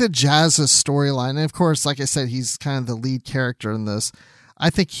 I think the Jazza storyline, and of course, like I said, he's kind of the lead character in this. I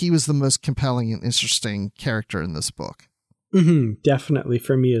think he was the most compelling and interesting character in this book. Definitely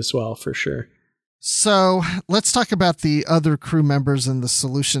for me as well, for sure. So let's talk about the other crew members and the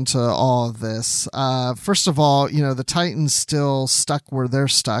solution to all of this. First of all, the Titans still stuck where they're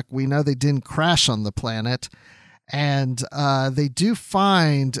stuck. We know they didn't crash on the planet. And they do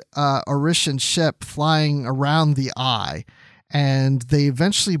find a Orishan ship flying around the eye. And they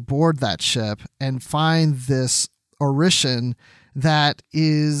eventually board that ship and find this Orishan that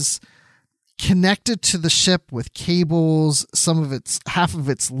is connected to the ship with cables. Half of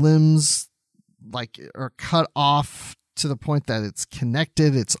its limbs are cut off to the point that it's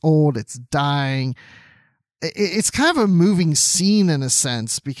connected. It's old. It's dying. It's kind of a moving scene in a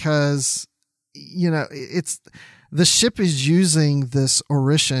sense, because the ship is using this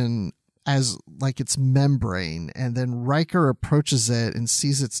Orishan as its membrane, and then Riker approaches it and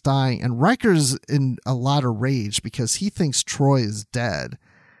sees it's dying, and Riker's in a lot of rage because he thinks Troy is dead,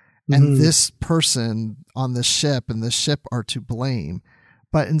 and this person on the ship and the ship are to blame.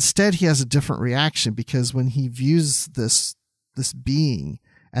 But instead he has a different reaction, because when he views this being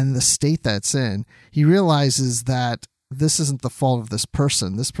and the state that's in, he realizes that this isn't the fault of this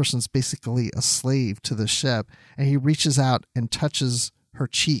person. This person's basically a slave to the ship, and he reaches out and touches her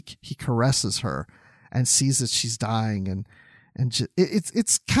cheek. He caresses her and sees that she's dying, and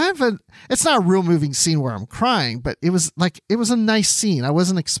it's kind of it's not a real moving scene where I'm crying, but it was a nice scene. I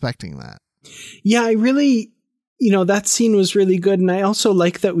wasn't expecting that. Yeah, I really, that scene was really good, and I also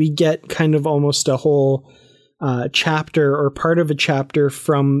like that we get kind of almost a whole chapter or part of a chapter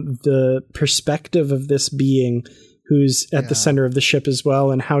from the perspective of this being who's at the center of the ship as well,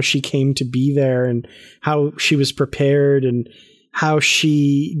 and how she came to be there, and how she was prepared, and how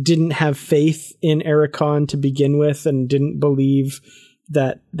she didn't have faith in Ericon to begin with and didn't believe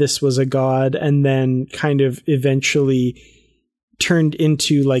that this was a god, and then kind of eventually turned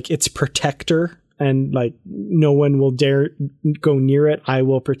into its protector, and no one will dare go near it. I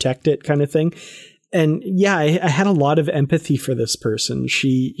will protect it, kind of thing. And yeah, I had a lot of empathy for this person.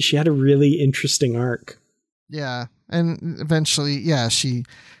 She had a really interesting arc. Yeah. And eventually, yeah, she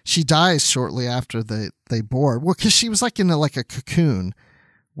dies shortly after they board. Well, because she was like in a cocoon,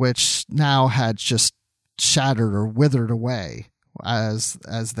 which now had just shattered or withered away as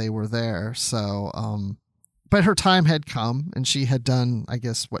they were there. So, but her time had come, and she had done, I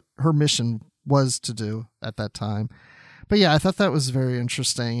guess, what her mission was to do at that time. But yeah, I thought that was very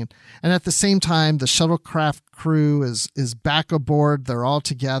interesting. And at the same time, the shuttlecraft crew is back aboard. They're all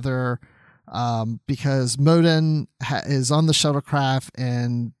together because Moden is on the shuttlecraft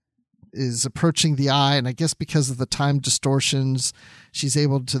and is approaching the eye. And I guess because of the time distortions, she's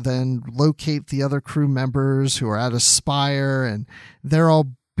able to then locate the other crew members who are at a spire, and they're all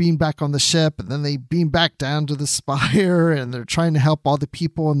beam back on the ship, and then they beam back down to the spire, and they're trying to help all the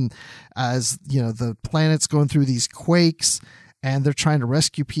people. And as you know, the planet's going through these quakes, and they're trying to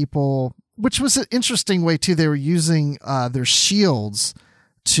rescue people, which was an interesting way too. They were using their shields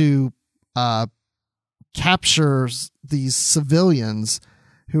to capture these civilians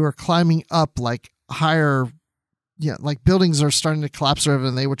who are climbing up like higher. Yeah, like buildings are starting to collapse over,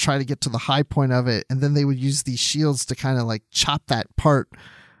 and they would try to get to the high point of it, and then they would use these shields to kind of like chop that part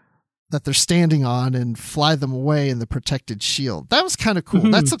that they're standing on and fly them away in the protected shield. That was kind of cool.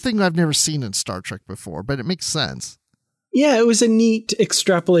 Mm-hmm. That's something I've never seen in Star Trek before, but it makes sense. Yeah, it was a neat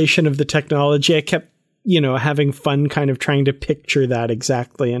extrapolation of the technology. I kept, having fun kind of trying to picture that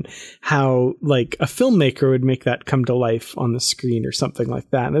exactly, and how like a filmmaker would make that come to life on the screen or something like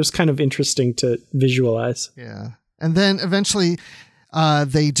that. And it was kind of interesting to visualize. Yeah. And then eventually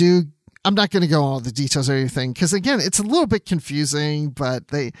they do. I'm not going to go on all the details or anything, because again, it's a little bit confusing, but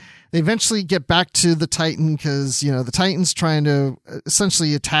they eventually get back to the Titan, because, the Titan's trying to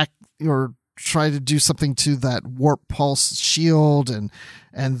essentially attack or try to do something to that warp pulse shield, and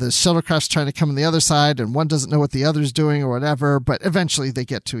the shuttlecraft's trying to come on the other side, and one doesn't know what the other's doing or whatever, but eventually they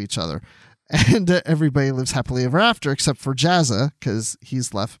get to each other, and everybody lives happily ever after, except for Jazza, because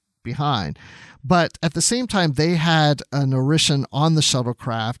he's left behind. But at the same time, they had an Orishan on the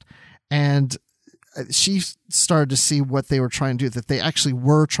shuttlecraft, and she started to see what they were trying to do, that they actually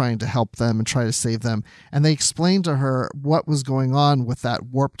were trying to help them and try to save them. And they explained to her what was going on with that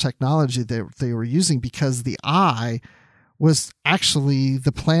warp technology they were using, because the eye was actually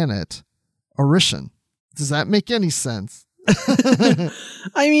the planet Orishan. Does that make any sense? I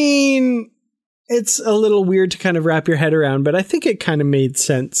mean, it's a little weird to kind of wrap your head around, but I think it kind of made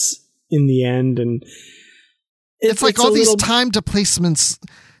sense in the end. And it's like all these time displacements.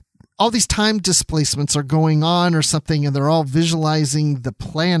 All these time displacements are going on or something, and they're all visualizing the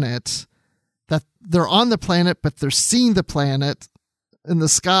planet, that they're on the planet, but they're seeing the planet in the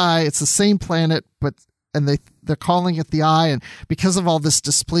sky. It's the same planet, and they're calling it the eye. And because of all this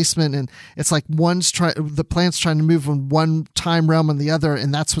displacement, and it's like the planet's trying to move from one time realm and the other,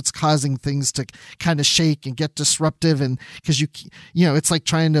 and that's what's causing things to kind of shake and get disruptive. And because it's like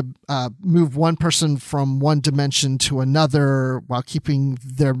trying to move one person from one dimension to another while keeping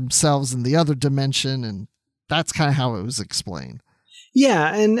themselves in the other dimension, and that's kind of how it was explained.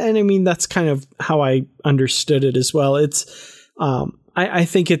 Yeah, and I mean, that's kind of how I understood it as well. It's I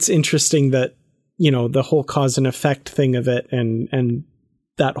think it's interesting that the whole cause and effect thing of it, and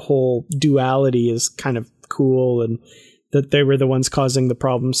that whole duality is kind of cool, and that they were the ones causing the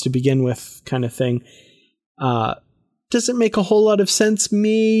problems to begin with, kind of thing. Does it make a whole lot of sense?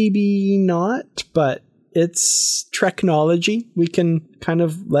 Maybe not, but it's Treknology. We can kind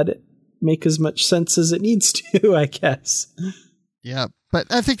of let it make as much sense as it needs to, I guess. Yeah, but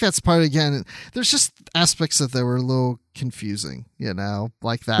I think that's part, again, there's just aspects that were a little confusing,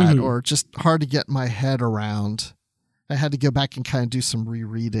 like that, mm-hmm. or just hard to get my head around. I had to go back and kind of do some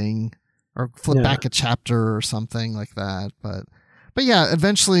rereading or flip back a chapter or something like that. But yeah,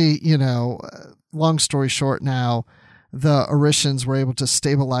 eventually, long story short now, the Orishans were able to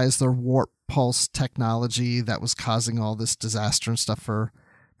stabilize their warp pulse technology that was causing all this disaster and stuff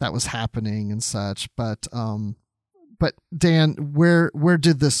that was happening and such. But Dan, where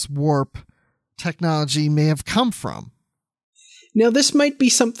did this warp technology may have come from? Now, this might be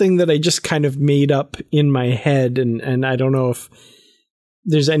something that I just kind of made up in my head, and I don't know if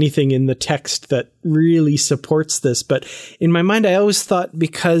there's anything in the text that really supports this, but in my mind, I always thought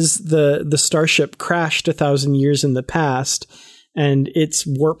because the starship crashed 1,000 years in the past, and its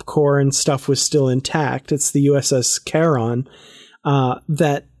warp core and stuff was still intact, it's the USS Charon,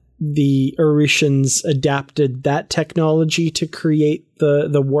 that the Orishans adapted that technology to create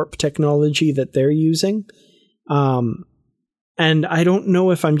the warp technology that they're using. And I don't know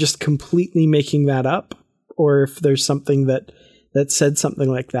if I'm just completely making that up, or if there's something that said something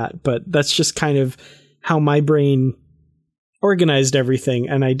like that, but that's just kind of how my brain organized everything,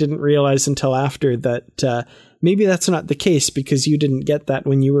 and I didn't realize until after that maybe that's not the case because you didn't get that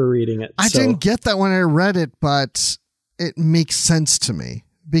when you were reading it. I didn't get that when I read it, but it makes sense to me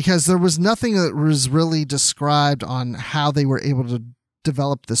because there was nothing that was really described on how they were able to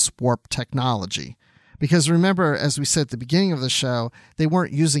develop this warp technology. Because remember, as we said at the beginning of the show, they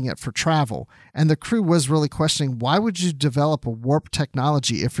weren't using it for travel. And the crew was really questioning, why would you develop a warp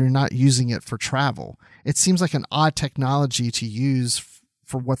technology if you're not using it for travel? It seems like an odd technology to use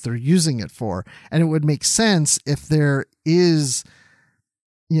for what they're using it for. And it would make sense if there is,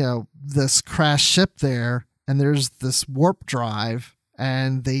 this crashed ship there and there's this warp drive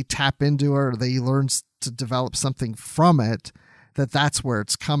and they tap into it or they learn to develop something from it, that's where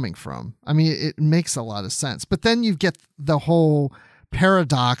it's coming from. I mean, it makes a lot of sense. But then you get the whole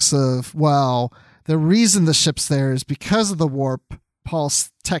paradox of, well, the reason the ship's there is because of the warp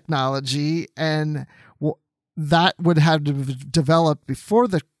pulse technology, and that would have developed before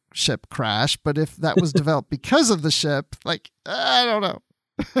the ship crashed. But if that was developed because of the ship, I don't know.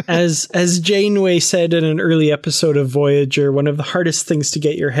 As Janeway said in an early episode of Voyager, one of the hardest things to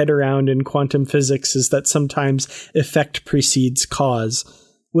get your head around in quantum physics is that sometimes effect precedes cause,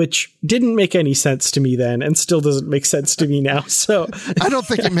 which didn't make any sense to me then and still doesn't make sense to me now. So I don't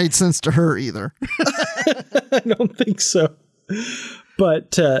think it made sense to her either. I don't think so.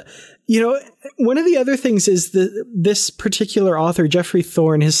 But, one of the other things is that this particular author, Geoffrey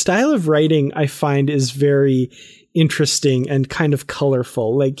Thorne, his style of writing, I find, is very interesting and kind of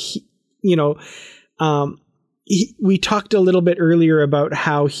colorful. We talked a little bit earlier about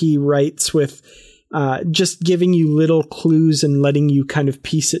how he writes with just giving you little clues and letting you kind of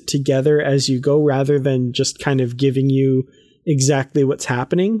piece it together as you go, rather than just kind of giving you exactly what's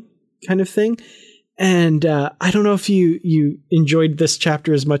happening kind of thing. And I don't know if you enjoyed this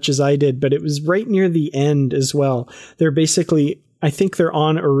chapter as much as I did, but it was right near the end as well. They're basically, I think they're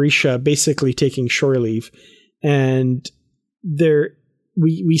on Orisha, basically taking shore leave. And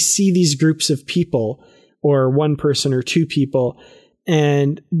we see these groups of people, or one person or two people,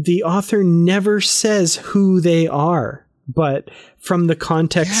 and the author never says who they are. But from the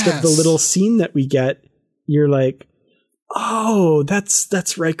context of the little scene that we get, you're like, oh,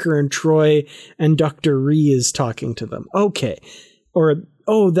 that's Riker and Troy, and Dr. Ree is talking to them. Okay. Or,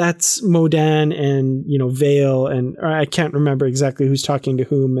 oh, that's Modan and, Vale, and I can't remember exactly who's talking to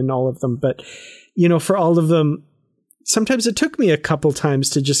whom and all of them. But, for all of them, sometimes it took me a couple times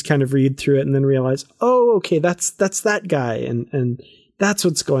to just kind of read through it and then realize, oh, okay, that's that guy. And that's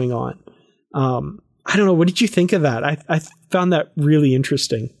what's going on. I don't know. What did you think of that? I found that really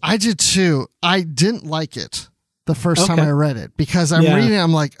interesting. I did too. I didn't like it the first time I read it because I'm reading it.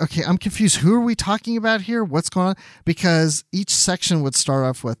 I'm like, okay, I'm confused. Who are we talking about here? What's going on? Because each section would start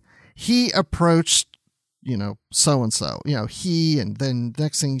off with, he approached, so-and-so, he, and then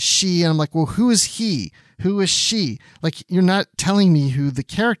next thing she, and I'm like, well, who is he? Who is she? You're not telling me who the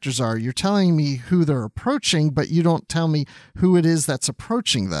characters are. You're telling me who they're approaching, but you don't tell me who it is that's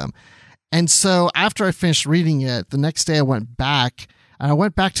approaching them. And so after I finished reading it, the next day I went back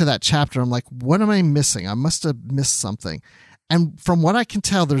to that chapter. I'm like, what am I missing? I must have missed something. And from what I can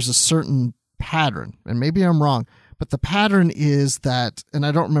tell, there's a certain pattern, and maybe I'm wrong, but the pattern is that, and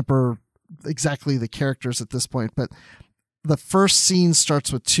I don't remember exactly the characters at this point, but the first scene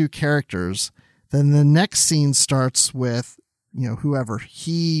starts with two characters. Then the next scene starts with, whoever,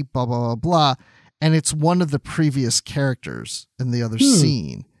 he, blah, blah, blah, blah. And it's one of the previous characters in the other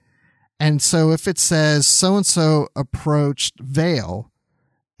scene. And so if it says so-and-so approached Vale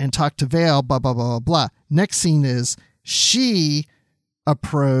and talked to Vale, blah, blah, blah, blah, blah. Next scene is she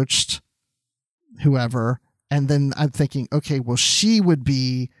approached whoever. And then I'm thinking, okay, well, she would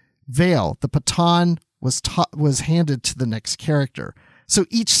be Vale. The baton was handed to the next character. So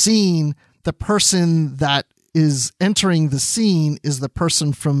each scene, the person that is entering the scene is the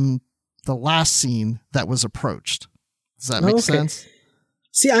person from the last scene that was approached. Does that make sense?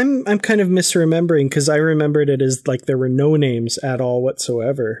 See, I'm kind of misremembering because I remembered it as there were no names at all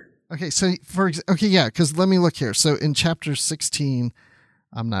whatsoever. Okay, so because let me look here. So in chapter 16,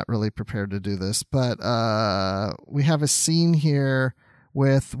 I'm not really prepared to do this, but we have a scene here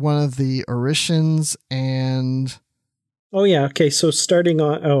with one of the Orishans and... Oh, yeah. Okay. So starting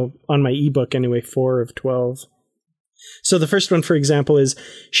on my ebook anyway, 4 of 12. So the first one, for example, is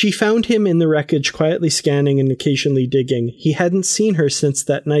she found him in the wreckage, quietly scanning and occasionally digging. He hadn't seen her since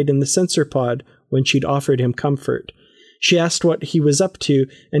that night in the sensor pod when she'd offered him comfort. She asked what he was up to,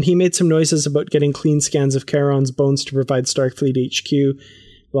 and he made some noises about getting clean scans of Charon's bones to provide Starfleet HQ,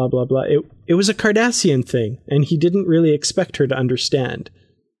 blah, blah, blah. It was a Cardassian thing, and he didn't really expect her to understand.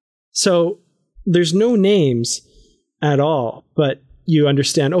 So there's no names. at all. But you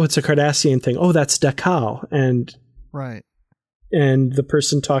understand, oh, it's a Cardassian thing. Oh, that's Dakal. And Right. And the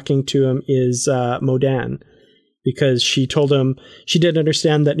person talking to him is Modan, because she told him she didn't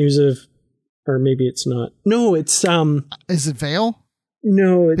understand that news of, or maybe it's not. No, it's Is it Vale?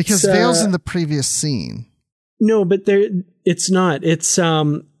 No, it's Because Vale's in the previous scene. No, but it's not. It's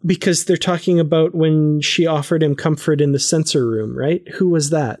because they're talking about when she offered him comfort in the sensor room, right? Who was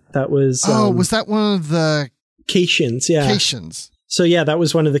that? That was was that one of the Caitians? Yeah, Caitians. So yeah, that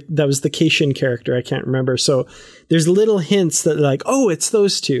was the Caitian character. I can't remember. So there's little hints that like, oh, it's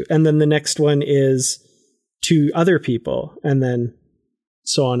those two, and then the next one is two other people, and then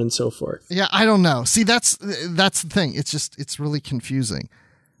so on and so forth. Yeah, I don't know. See, that's the thing. It's really confusing.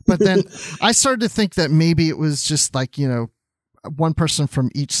 But then I started to think that maybe it was just like, one person from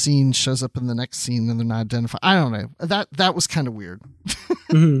each scene shows up in the next scene and they're not identified. I don't know. That was kind of weird.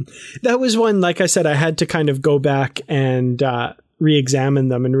 Mm-hmm. That was one, like I said, I had to kind of go back and re-examine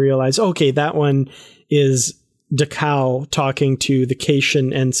them and realize, okay, that one is Dakal talking to the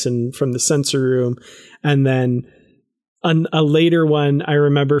Caitian ensign from the sensor room. And then a later one I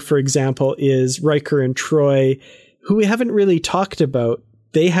remember, for example, is Riker and Troy, who we haven't really talked about.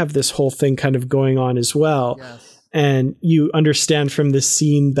 They have this whole thing kind of going on as well. Yes. And you understand from this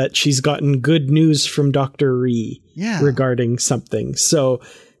scene that she's gotten good news from Dr. Ree regarding something. So,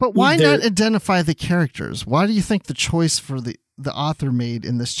 but why not identify the characters? Why do you think the choice for the author made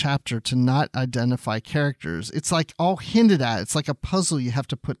in this chapter to not identify characters? It's like all hinted at. It's like a puzzle you have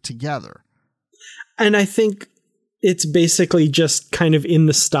to put together. And I think it's basically just kind of in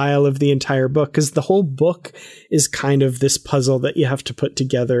the style of the entire book, because the whole book is kind of this puzzle that you have to put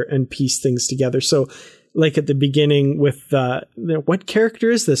together and piece things together. So like at the beginning with what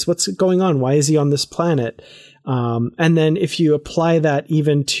character is this? What's going on? Why is he on this planet? And then if you apply that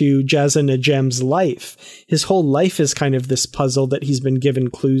even to Jazza Najem's life, his whole life is kind of this puzzle that he's been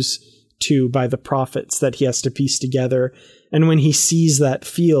given clues to by the prophets that he has to piece together. And when he sees that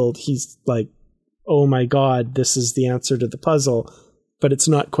field, he's like, oh my God, this is the answer to the puzzle, but it's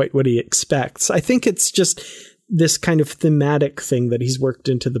not quite what he expects. I think it's just this kind of thematic thing that he's worked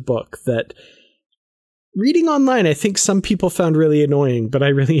into the book that reading online, I think some people found really annoying, but I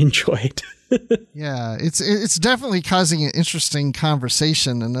really enjoyed. Yeah, it's definitely causing an interesting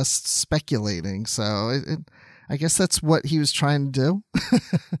conversation and us speculating. So I guess that's what he was trying to do.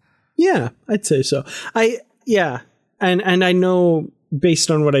 Yeah, I'd say so. And I know based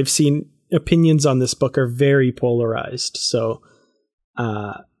on what I've seen, opinions on this book are very polarized. So,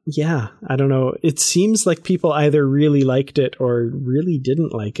 I don't know. It seems like people either really liked it or really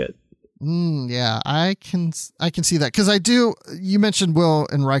didn't like it. Yeah, I can see that, because you mentioned Will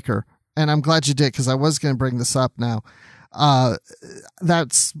and Riker, and I'm glad you did, because I was going to bring this up now.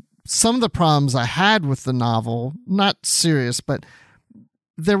 That's some of the problems I had with the novel, not serious, but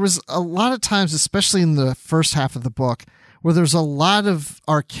there was a lot of times, especially in the first half of the book, where there's a lot of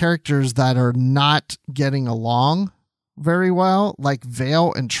our characters that are not getting along very well, like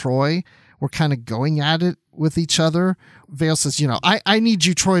Vale and Troy were kind of going at it with each other. Vale says, I need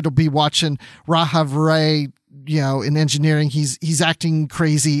you, Troy, to be watching Rahav Ray, in engineering. He's acting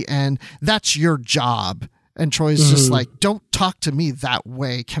crazy, and that's your job. And Troy's just like, don't talk to me that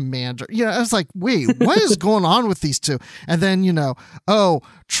way, Commander. I was like, wait, what is going on with these two? And then,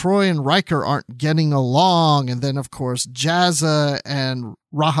 Troy and Riker aren't getting along. And then, of course, Jazza and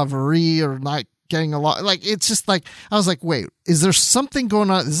Rahavari are not getting along. Like, it's just like, I was like, wait, is there something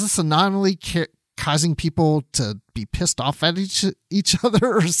going on? Is this anomaly causing people to be pissed off at each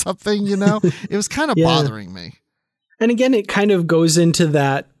other or something? It was kind of bothering me. And again, it kind of goes into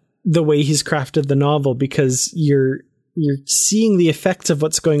that, the way he's crafted the novel, because you're seeing the effects of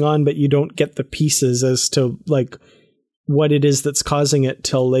what's going on, but you don't get the pieces as to like what it is that's causing it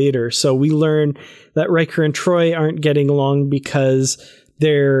till later. So we learn that Riker and Troy aren't getting along because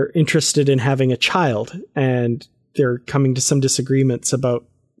they're interested in having a child, and they're coming to some disagreements about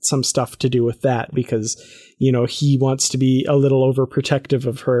some stuff to do with that, because he wants to be a little overprotective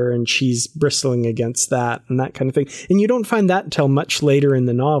of her, and she's bristling against that and that kind of thing. And you don't find that until much later in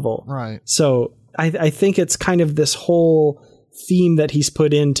the novel. Right. So I think it's kind of this whole theme that he's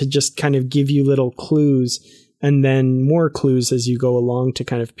put in to just kind of give you little clues, and then more clues as you go along to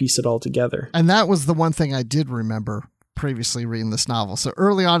kind of piece it all together. And that was the one thing I did remember previously reading this novel. So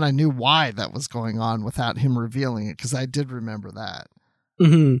early on, I knew why that was going on without him revealing it, because I did remember that.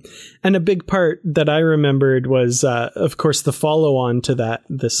 Mm-hmm. And a big part that I remembered was, of course, the follow-on to that,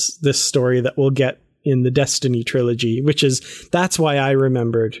 this story that we'll get in the Destiny trilogy, that's why I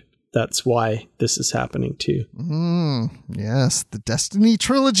remembered. That's why this is happening too. Yes, the Destiny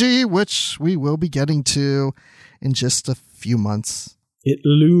trilogy, which we will be getting to in just a few months. It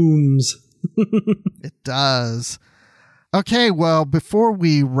looms. It does. Okay, well, before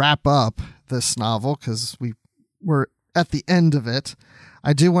we wrap up this novel, because we're at the end of it,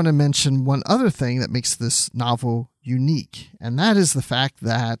 I do want to mention one other thing that makes this novel unique, and that is the fact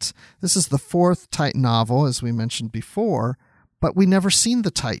that this is the fourth Titan novel, as we mentioned before, but we never seen the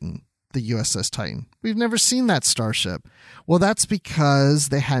Titan, the USS Titan. We've never seen that starship. Well, that's because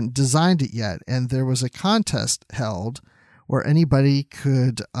they hadn't designed it yet, and there was a contest held where anybody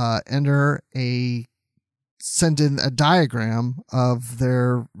could send in a diagram of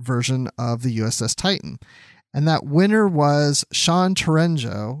their version of the USS Titan. And that winner was Sean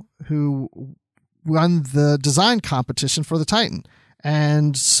Tourangeau, who won the design competition for the Titan.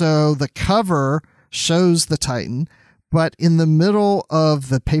 And so the cover shows the Titan, but in the middle of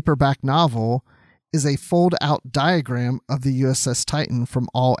the paperback novel is a fold-out diagram of the USS Titan from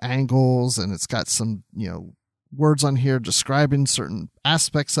all angles, and it's got some, words on here describing certain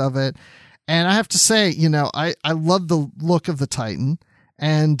aspects of it. And I have to say, I love the look of the Titan,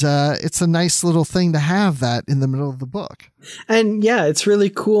 and it's a nice little thing to have that in the middle of the book. And yeah, it's really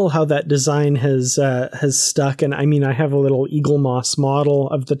cool how that design has stuck. And I mean, I have a little Eagle Moss model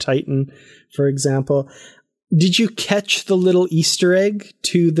of the Titan, for example. Did you catch the little Easter egg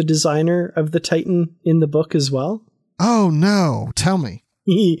to the designer of the Titan in the book as well? Oh, no. Tell me.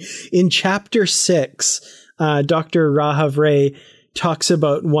 In chapter 6, Dr. Rahav Ray talks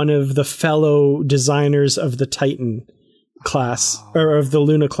about one of the fellow designers of the Titan class, or of the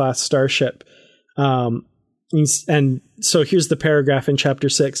Luna class starship. And so here's the paragraph in chapter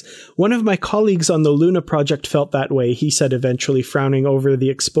 6. One of my colleagues on the Luna project felt that way, he said eventually, frowning over the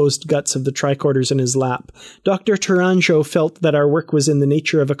exposed guts of the tricorders in his lap. Dr. Tourangeau felt that our work was in the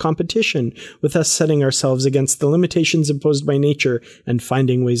nature of a competition, with us setting ourselves against the limitations imposed by nature and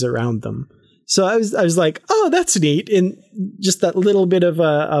finding ways around them. So I was like, oh, that's neat. And just that little bit of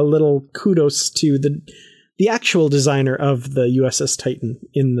a little kudos to the actual designer of the USS Titan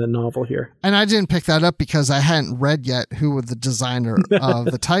in the novel here. And I didn't pick that up because I hadn't read yet who the designer of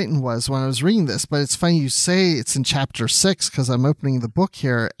the Titan was when I was reading this. But it's funny you say it's in chapter 6 because I'm opening the book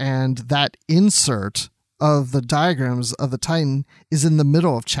here, and that insert of the diagrams of the Titan is in the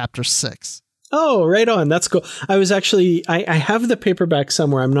middle of chapter 6. Oh, right on. That's cool. I was actually, I have the paperback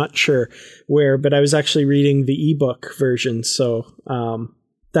somewhere. I'm not sure where, but I was actually reading the ebook version. So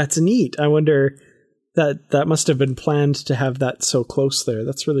that's neat. I wonder, that must have been planned to have that so close there.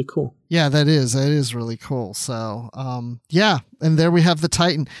 That's really cool. Yeah, that is really cool. So, yeah. And there we have the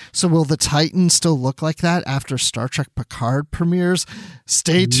Titan. So will the Titan still look like that after Star Trek Picard premieres?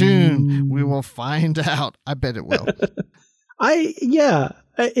 Stay tuned. We will find out. I bet it will.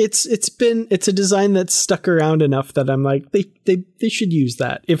 It's a design that's stuck around enough that I'm like, they should use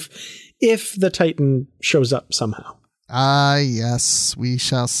that if the Titan shows up somehow. Yes, we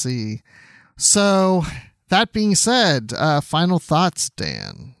shall see. So that being said, final thoughts,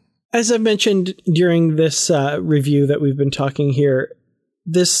 Dan. As I've mentioned during this review that we've been talking here,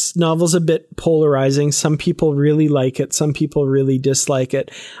 this novel's a bit polarizing. Some people really like it. Some people really dislike it.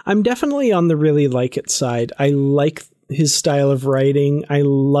 I'm definitely on the really like it side. I like his style of writing. I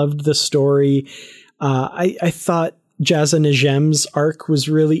loved the story. I thought Jaza Najem's arc was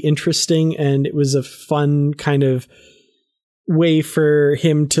really interesting, and it was a fun kind of way for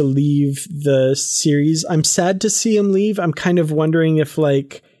him to leave the series. I'm sad to see him leave. I'm kind of wondering if,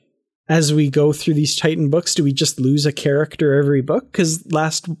 like, as we go through these Titan books, do we just lose a character every book? Because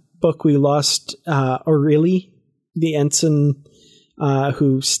last book we lost O'Reilly, the ensign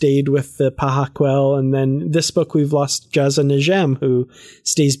who stayed with the Pahaquel, and then this book we've lost Jaza Najem, who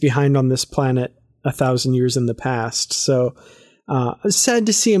stays behind on this planet 1,000 years in the past. So sad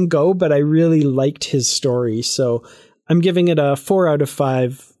to see him go, but I really liked his story. So I'm giving it a 4 out of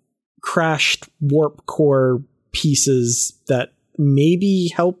 5 crashed warp core pieces that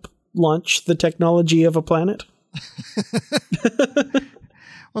maybe help launch the technology of a planet.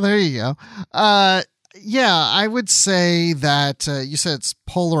 Well, there you go. Yeah, I would say that you said it's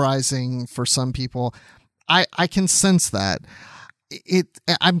polarizing for some people. I can sense that.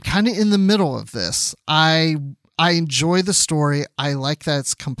 I'm kind of in the middle of this. I enjoy the story. I like that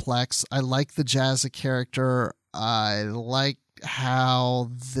it's complex. I like the Jaza character. I like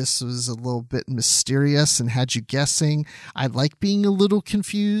how this was a little bit mysterious and had you guessing. I like being a little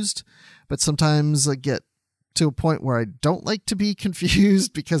confused, but sometimes I get to a point where I don't like to be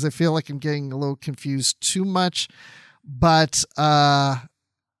confused because I feel like I'm getting a little confused too much. But I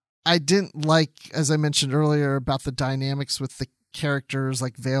didn't like, as I mentioned earlier, about the dynamics with the characters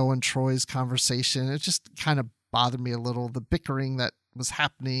like Vale and Troy's conversation. It just kind of bothered me a little, the bickering that was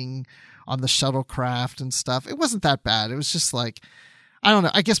happening on the shuttlecraft and stuff. It wasn't that bad. It was just like, I don't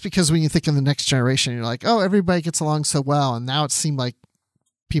know. I guess because when you think of the Next Generation, you're like, oh, everybody gets along so well. And now it seemed like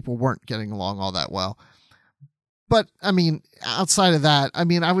people weren't getting along all that well. But I mean, outside of that, I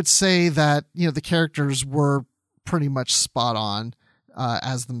mean, I would say that, you know, the characters were pretty much spot on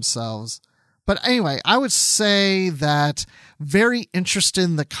as themselves. But anyway, I would say that very interested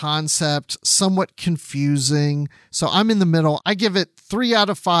in the concept, somewhat confusing. So I'm in the middle. I give it 3 out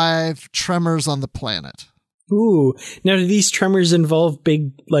of 5 tremors on the planet. Ooh. Now, do these tremors involve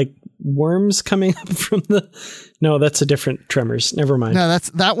big, like, worms coming up from the... No, that's a different tremors. Never mind. No,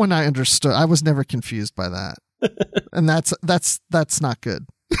 that one I understood. I was never confused by that. And that's not good.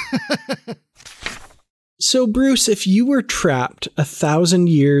 So, Bruce, if you were trapped 1,000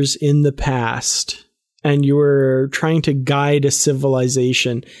 years in the past and you were trying to guide a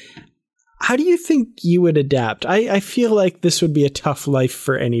civilization, how do you think you would adapt? I feel like this would be a tough life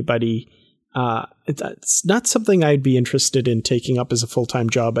for anybody. It's not something I'd be interested in taking up as a full-time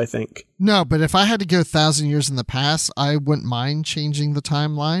job, I think. No, but if I had to go 1,000 years in the past, I wouldn't mind changing the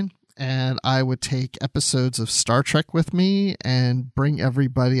timeline. And I would take episodes of Star Trek with me and bring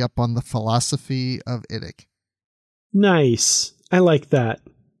everybody up on the philosophy of Idic. Nice. I like that.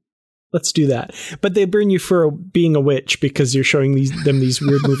 Let's do that. But they burn you for being a witch because you're showing them these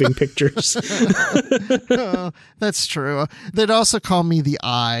weird moving pictures. Oh, that's true. They'd also call me the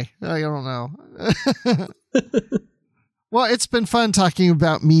Eye. I don't know. Well, it's been fun talking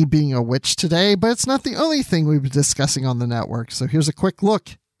about me being a witch today, but it's not the only thing we've been discussing on the network. So here's a quick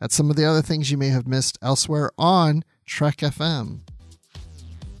look at some of the other things you may have missed elsewhere on Trek FM.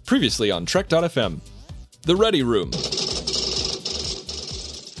 Previously on Trek.fm, The Ready Room.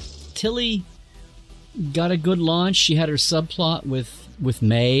 Tilly got a good launch. She had her subplot with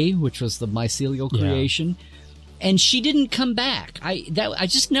May, which was the mycelial creation. And she didn't come back. I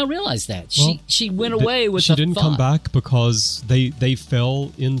just now realized that. Well, she went away with She a didn't thought. come back because they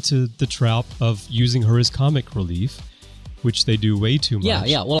fell into the trap of using her as comic relief, which they do way too much.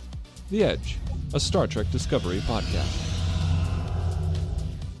 Yeah. Well, The Edge, a Star Trek Discovery podcast.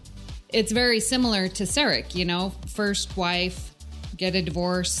 It's very similar to Sarek, you know, first wife, get a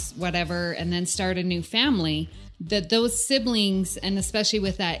divorce, whatever, and then start a new family. That those siblings, and especially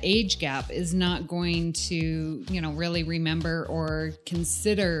with that age gap, is not going to, you know, really remember or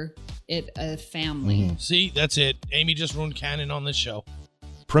consider it a family. See, that's it. Amy just ruined canon on this show.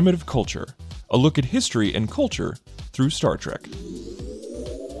 Primitive Culture, a look at history and culture through Star Trek.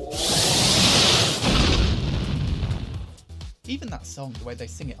 Even that song, the way they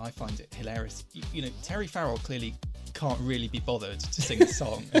sing it, I find it hilarious. You know, Terry Farrell clearly can't really be bothered to sing a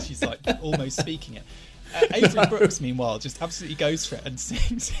song, and she's like almost speaking it. Adrian Brooks, meanwhile, just absolutely goes for it and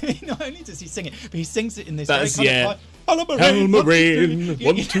sings. Not only does he sing it, but he sings it in this very kind of like, Hello, Marine,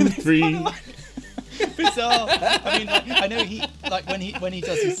 1, 2, 3. Bizarre. I mean, like, I know he, like, when he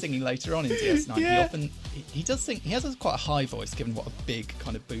does his singing later on in DS9, he often he does sing. He has quite a high voice, given what a big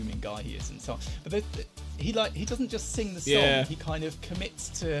kind of booming guy he is, and so on. But he doesn't just sing the song. Yeah. He kind of commits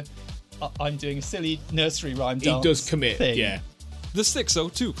to. I'm doing a silly nursery rhyme dance. He does commit. Thing. Yeah. The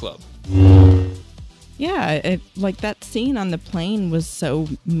 602 Club. Yeah, like that scene on the plane was so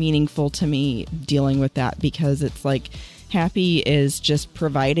meaningful to me dealing with that, because it's like Happy is just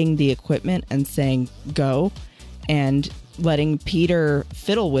providing the equipment and saying go, and letting Peter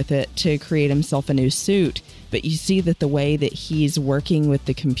fiddle with it to create himself a new suit. But you see that the way that he's working with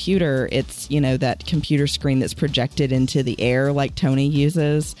the computer, it's, you know, that computer screen that's projected into the air like Tony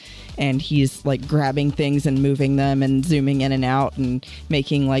uses. And he's like grabbing things and moving them and zooming in and out and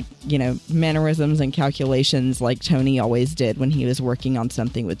making, like, you know, mannerisms and calculations like Tony always did when he was working on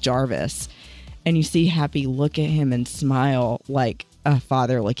something with Jarvis. And you see Happy look at him and smile like a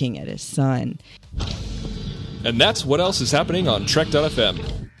father looking at his son. And that's what else is happening on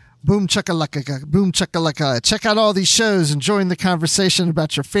Trek.fm. Boom chakalaka, boom chakalaka. Check out all these shows and join the conversation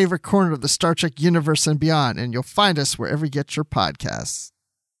about your favorite corner of the Star Trek universe and beyond, and you'll find us wherever you get your podcasts.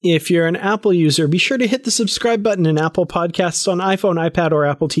 If you're an Apple user, be sure to hit the subscribe button in Apple Podcasts on iPhone, iPad, or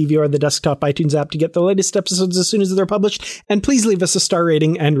Apple TV, or the desktop iTunes app to get the latest episodes as soon as they're published, and please leave us a star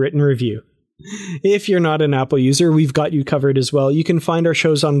rating and written review. If you're not an Apple user, we've got you covered as well. You can find our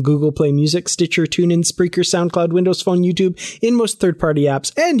shows on Google Play Music, Stitcher, TuneIn, Spreaker, SoundCloud, Windows Phone, YouTube, in most third-party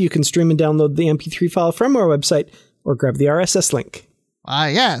apps, and you can stream and download the MP3 file from our website or grab the RSS link. Ah,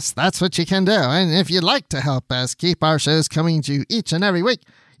 yes, that's what you can do. And if you'd like to help us keep our shows coming to you each and every week,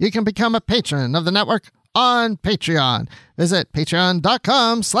 you can become a patron of the network on Patreon. Visit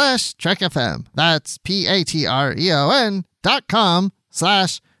patreon.com/TrekFM. That's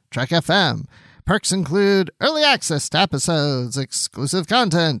patreon.com/TrekFM. Perks include early access to episodes, exclusive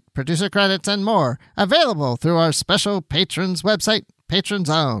content, producer credits, and more, available through our special patrons website, Patron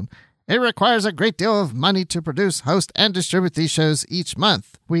Zone. It requires a great deal of money to produce, host, and distribute these shows each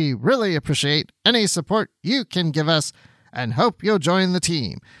month. We really appreciate any support you can give us and hope you'll join the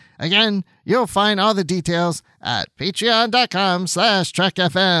team. Again, you'll find all the details at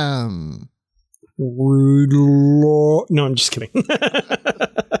patreon.com/TrekFM. No, I'm just kidding.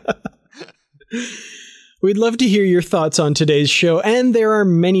 We'd love to hear your thoughts on today's show, and there are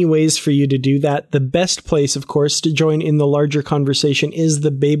many ways for you to do that. The best place, of course, to join in the larger conversation is the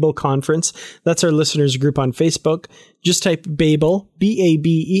Babel Conference. That's our listeners group on Facebook. Just type Babel,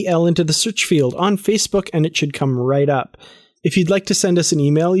 B-A-B-E-L, into the search field on Facebook, and it should come right up. If you'd like to send us an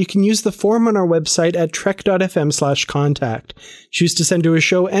email, you can use the form on our website at trek.fm/contact. Choose to send to a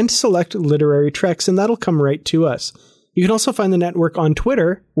show and select Literary Treks, and that'll come right to us. You can also find the network on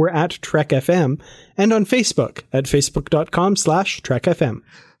Twitter, we're at TrekFM, and on Facebook at facebook.com/TrekFM.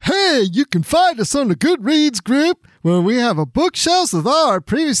 Hey, you can find us on the Goodreads group, where we have a bookshelf with all our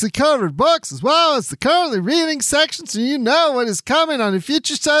previously covered books, as well as the currently reading section, so you know what is coming on the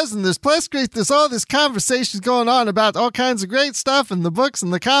future shows. And there's all this conversations going on about all kinds of great stuff and the books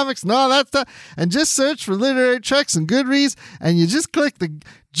and the comics and all that stuff. And just search for Literary Treks and Goodreads, and you just click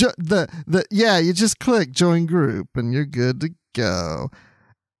you just click join group, and you're good to go.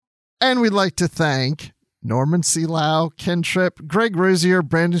 And we'd like to thank Norman C. Lau, Ken Tripp, Greg Rosier,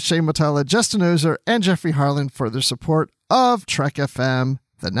 Brandon Shea Motella, Justin Ozer, and Jeffrey Harlan for their support of Trek FM,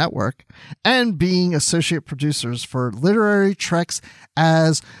 the network, and being associate producers for Literary Treks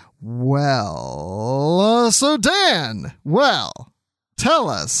as well. So Dan, tell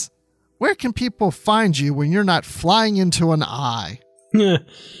us, where can people find you when you're not flying into an eye?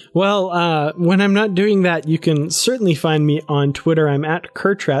 Well, when I'm not doing that, you can certainly find me on Twitter. I'm at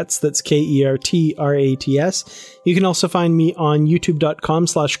Kertrats. That's Kertrats. You can also find me on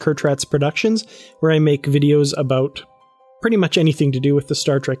youtube.com/Kertrats Productions, where I make videos about pretty much anything to do with the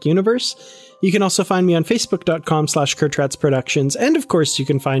Star Trek universe. You can also find me on facebook.com/Kertrats Productions. And of course, you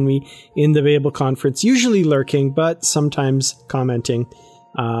can find me in the Babel Conference, usually lurking, but sometimes commenting,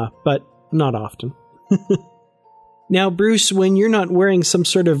 but not often. Now, Bruce, when you're not wearing some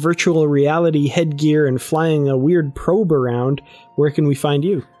sort of virtual reality headgear and flying a weird probe around, where can we find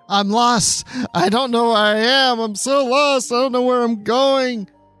you? I'm lost. I don't know where I am. I'm so lost. I don't know where I'm going.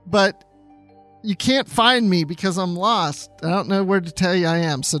 But you can't find me because I'm lost. I don't know where to tell you I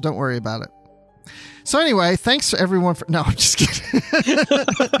am, so don't worry about it. So anyway, thanks to everyone for... No, I'm just kidding.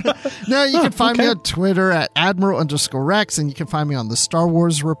 No, you can find me on Twitter at Admiral_Rex, and you can find me on the Star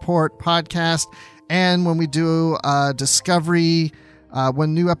Wars Report podcast. And when we do Discovery,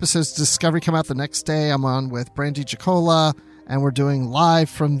 when new episodes of Discovery come out the next day, I'm on with Brandy Jacola, and we're doing Live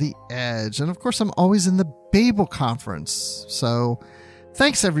from the Edge. And of course, I'm always in the Babel Conference. So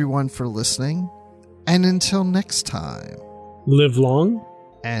thanks everyone for listening. And until next time, live long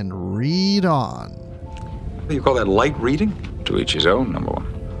and read on. What do you call that, light reading? To each his own, number one.